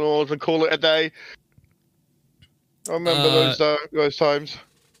gallon oars and call it a day. I remember those times.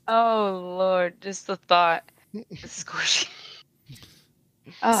 Oh, Lord. Just the thought. Squishy.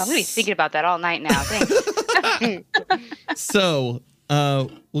 Oh, I'm going to be thinking about that all night now. Thanks. So,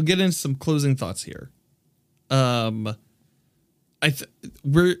 we'll get into some closing thoughts here. It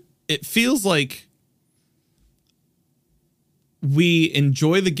feels like we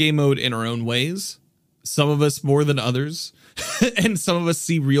enjoy the game mode in our own ways. Some of us more than others, and some of us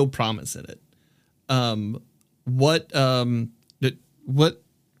see real promise in it. What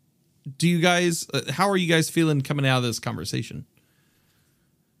do you guys? How are you guys feeling coming out of this conversation?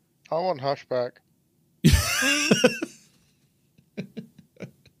 I want Hush back.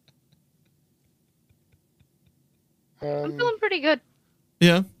 I'm feeling pretty good.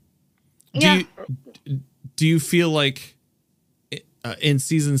 Yeah. Yeah. Do you feel like in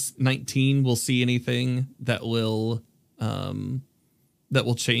season 19 we'll see anything that will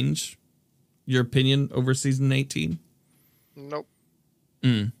change your opinion over season 18? Nope.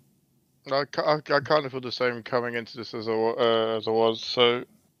 Mm. I kind of feel the same coming into this as I was. So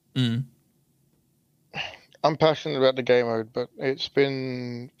I'm passionate about the game mode, but it's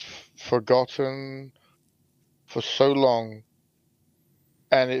been forgotten for so long,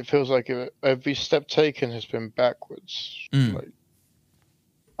 and it feels like every step taken has been backwards. Like,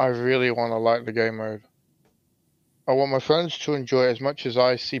 I really want to like the game mode. I want my friends to enjoy it as much as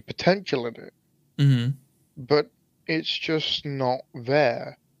I see potential in it. Mm-hmm. But it's just not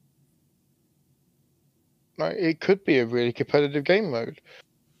there. Like, it could be a really competitive game mode,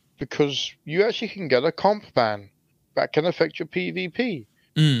 because you actually can get a comp ban that can affect your PvP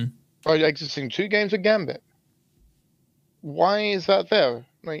by exiting 2 games of Gambit. Why is that there?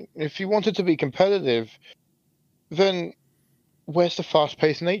 Like, if you want it to be competitive, then where's the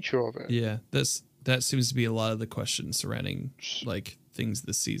fast-paced nature of it? Yeah, that seems to be a lot of the questions surrounding like things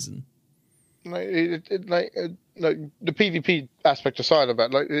this season. Like, the PvP aspect aside of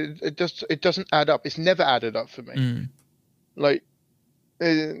that, like it doesn't add up. It's never added up for me. Like,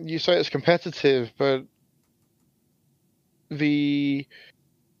 you say it's competitive, but the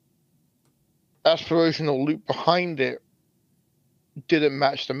aspirational loop behind it didn't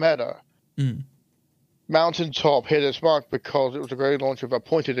match the meta. Mountaintop hit its mark because it was a great launcher that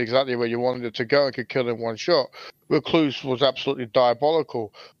pointed exactly where you wanted it to go and could kill in one shot. Recluse was absolutely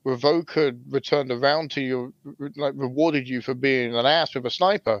diabolical. Revoker returned around to you, like, rewarded you for being an ass with a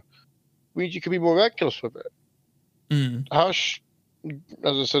sniper. Means you could be more reckless with it. Hush,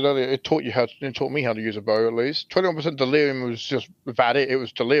 as I said earlier, it taught me how to use a bow at least. 21% delirium was just that it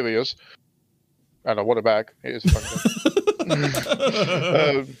was delirious. And I want it back. It is fun.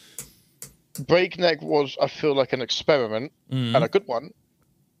 Breakneck was, I feel like, an experiment, and a good one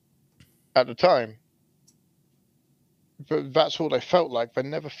at the time. But that's all they felt like. They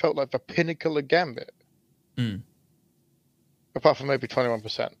never felt like the pinnacle of Gambit. Apart from maybe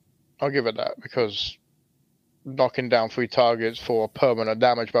 21%. I'll give it that, because knocking down 3 targets for a permanent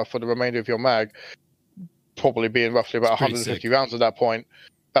damage buff for the remainder of your mag, probably being roughly about 150 rounds at that point,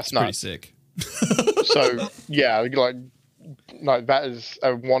 that's nuts. Pretty sick. So, yeah, like that is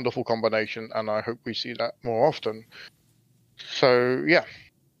a wonderful combination, and I hope we see that more often. So, yeah.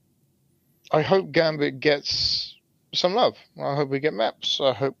 I hope Gambit gets some love. I hope we get maps.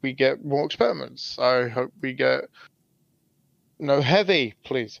 I hope we get more experiments. I hope we get... No, heavy,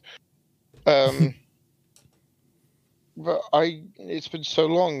 please. But it's been so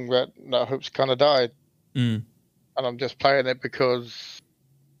long that hope's kind of died. And I'm just playing it because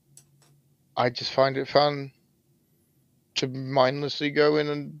I just find it fun to mindlessly go in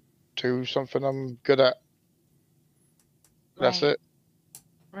and do something I'm good at. That's it.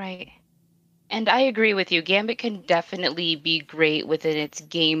 Right. And I agree with you. Gambit can definitely be great within its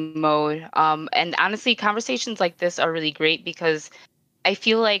game mode. And honestly, conversations like this are really great because I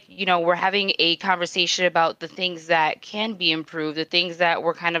feel like, we're having a conversation about the things that can be improved, the things that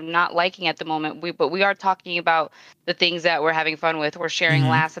we're kind of not liking at the moment. But we are talking about the things that we're having fun with. We're sharing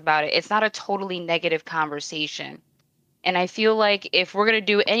laughs about it. It's not a totally negative conversation. And I feel like if we're going to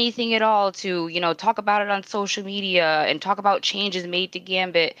do anything at all to, talk about it on social media and talk about changes made to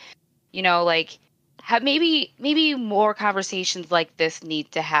Gambit, maybe more conversations like this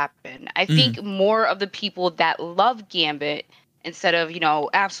need to happen. I think more of the people that love Gambit, instead of,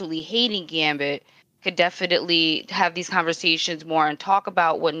 absolutely hating Gambit, could definitely have these conversations more and talk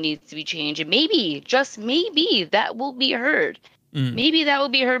about what needs to be changed. And maybe, just maybe, that will be heard. Maybe that will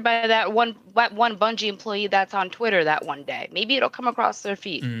be heard by that one Bungie employee that's on Twitter that one day. Maybe it'll come across their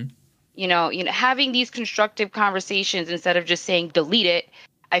feed. Having these constructive conversations instead of just saying delete it,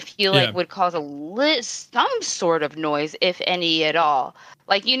 I feel like would cause some sort of noise, if any at all.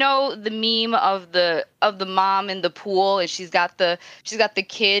 Like, the meme of the mom in the pool, and she's got the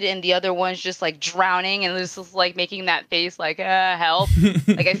kid, and the other one's just like drowning, and this is like making that face like help.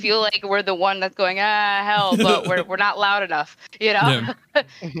 Like, I feel like we're the one that's going help, but we're not loud enough,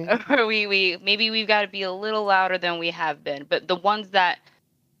 Or maybe we've got to be a little louder than we have been. But the ones that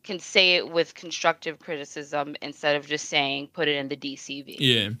can say it with constructive criticism instead of just saying put it in the DCV.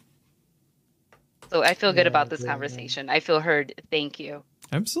 Yeah. So I feel good about this conversation. I feel heard. Thank you.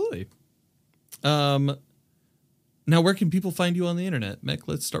 Absolutely. Now, where can people find you on the internet? Mick,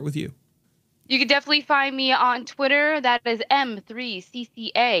 let's start with you. You can definitely find me on Twitter. That is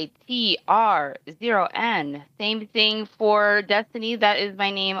M3ccatr0n. Same thing for Destiny. That is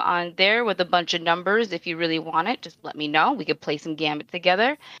my name on there with a bunch of numbers. If you really want it, just let me know. We could play some Gambit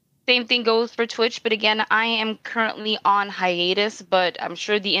together. Same thing goes for Twitch. But again, I am currently on hiatus, but I'm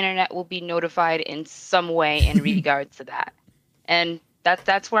sure the internet will be notified in some way in regards to that. And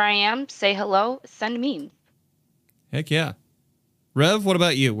that's where I am. Say hello. Send memes. Heck yeah. Rev, what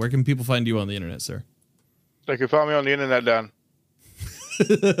about you? Where can people find you on the internet, sir? They can find me on the internet, Dan.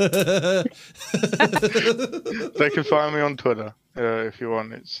 They can find me on Twitter if you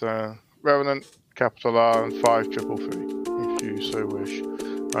want. It's Revenant5333 if you so wish.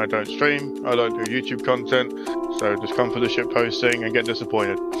 I don't stream. I don't do YouTube content. So just come for the shit posting and get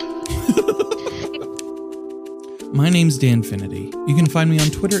disappointed. My name's Danfinity. You can find me on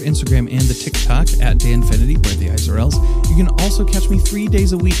Twitter, Instagram, and the TikTok at Danfinity, where the eyes are L's. You can also catch me 3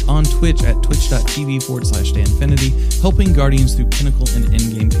 days a week on Twitch at twitch.tv/Danfinity, helping Guardians through pinnacle and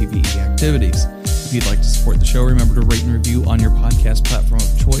endgame PvE activities. If you'd like to support the show, remember to rate and review on your podcast platform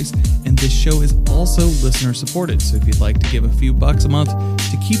of choice. And this show is also listener supported. So if you'd like to give a few bucks a month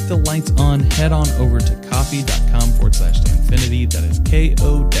to keep the lights on, head on over to coffee.com/Danfinity. That is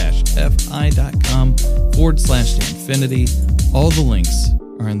ko-fi.com/Danfinity. All the links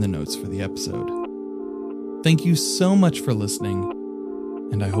are in the notes for the episode. Thank you so much for listening,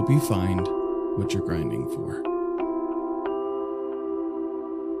 and I hope you find what you're grinding for.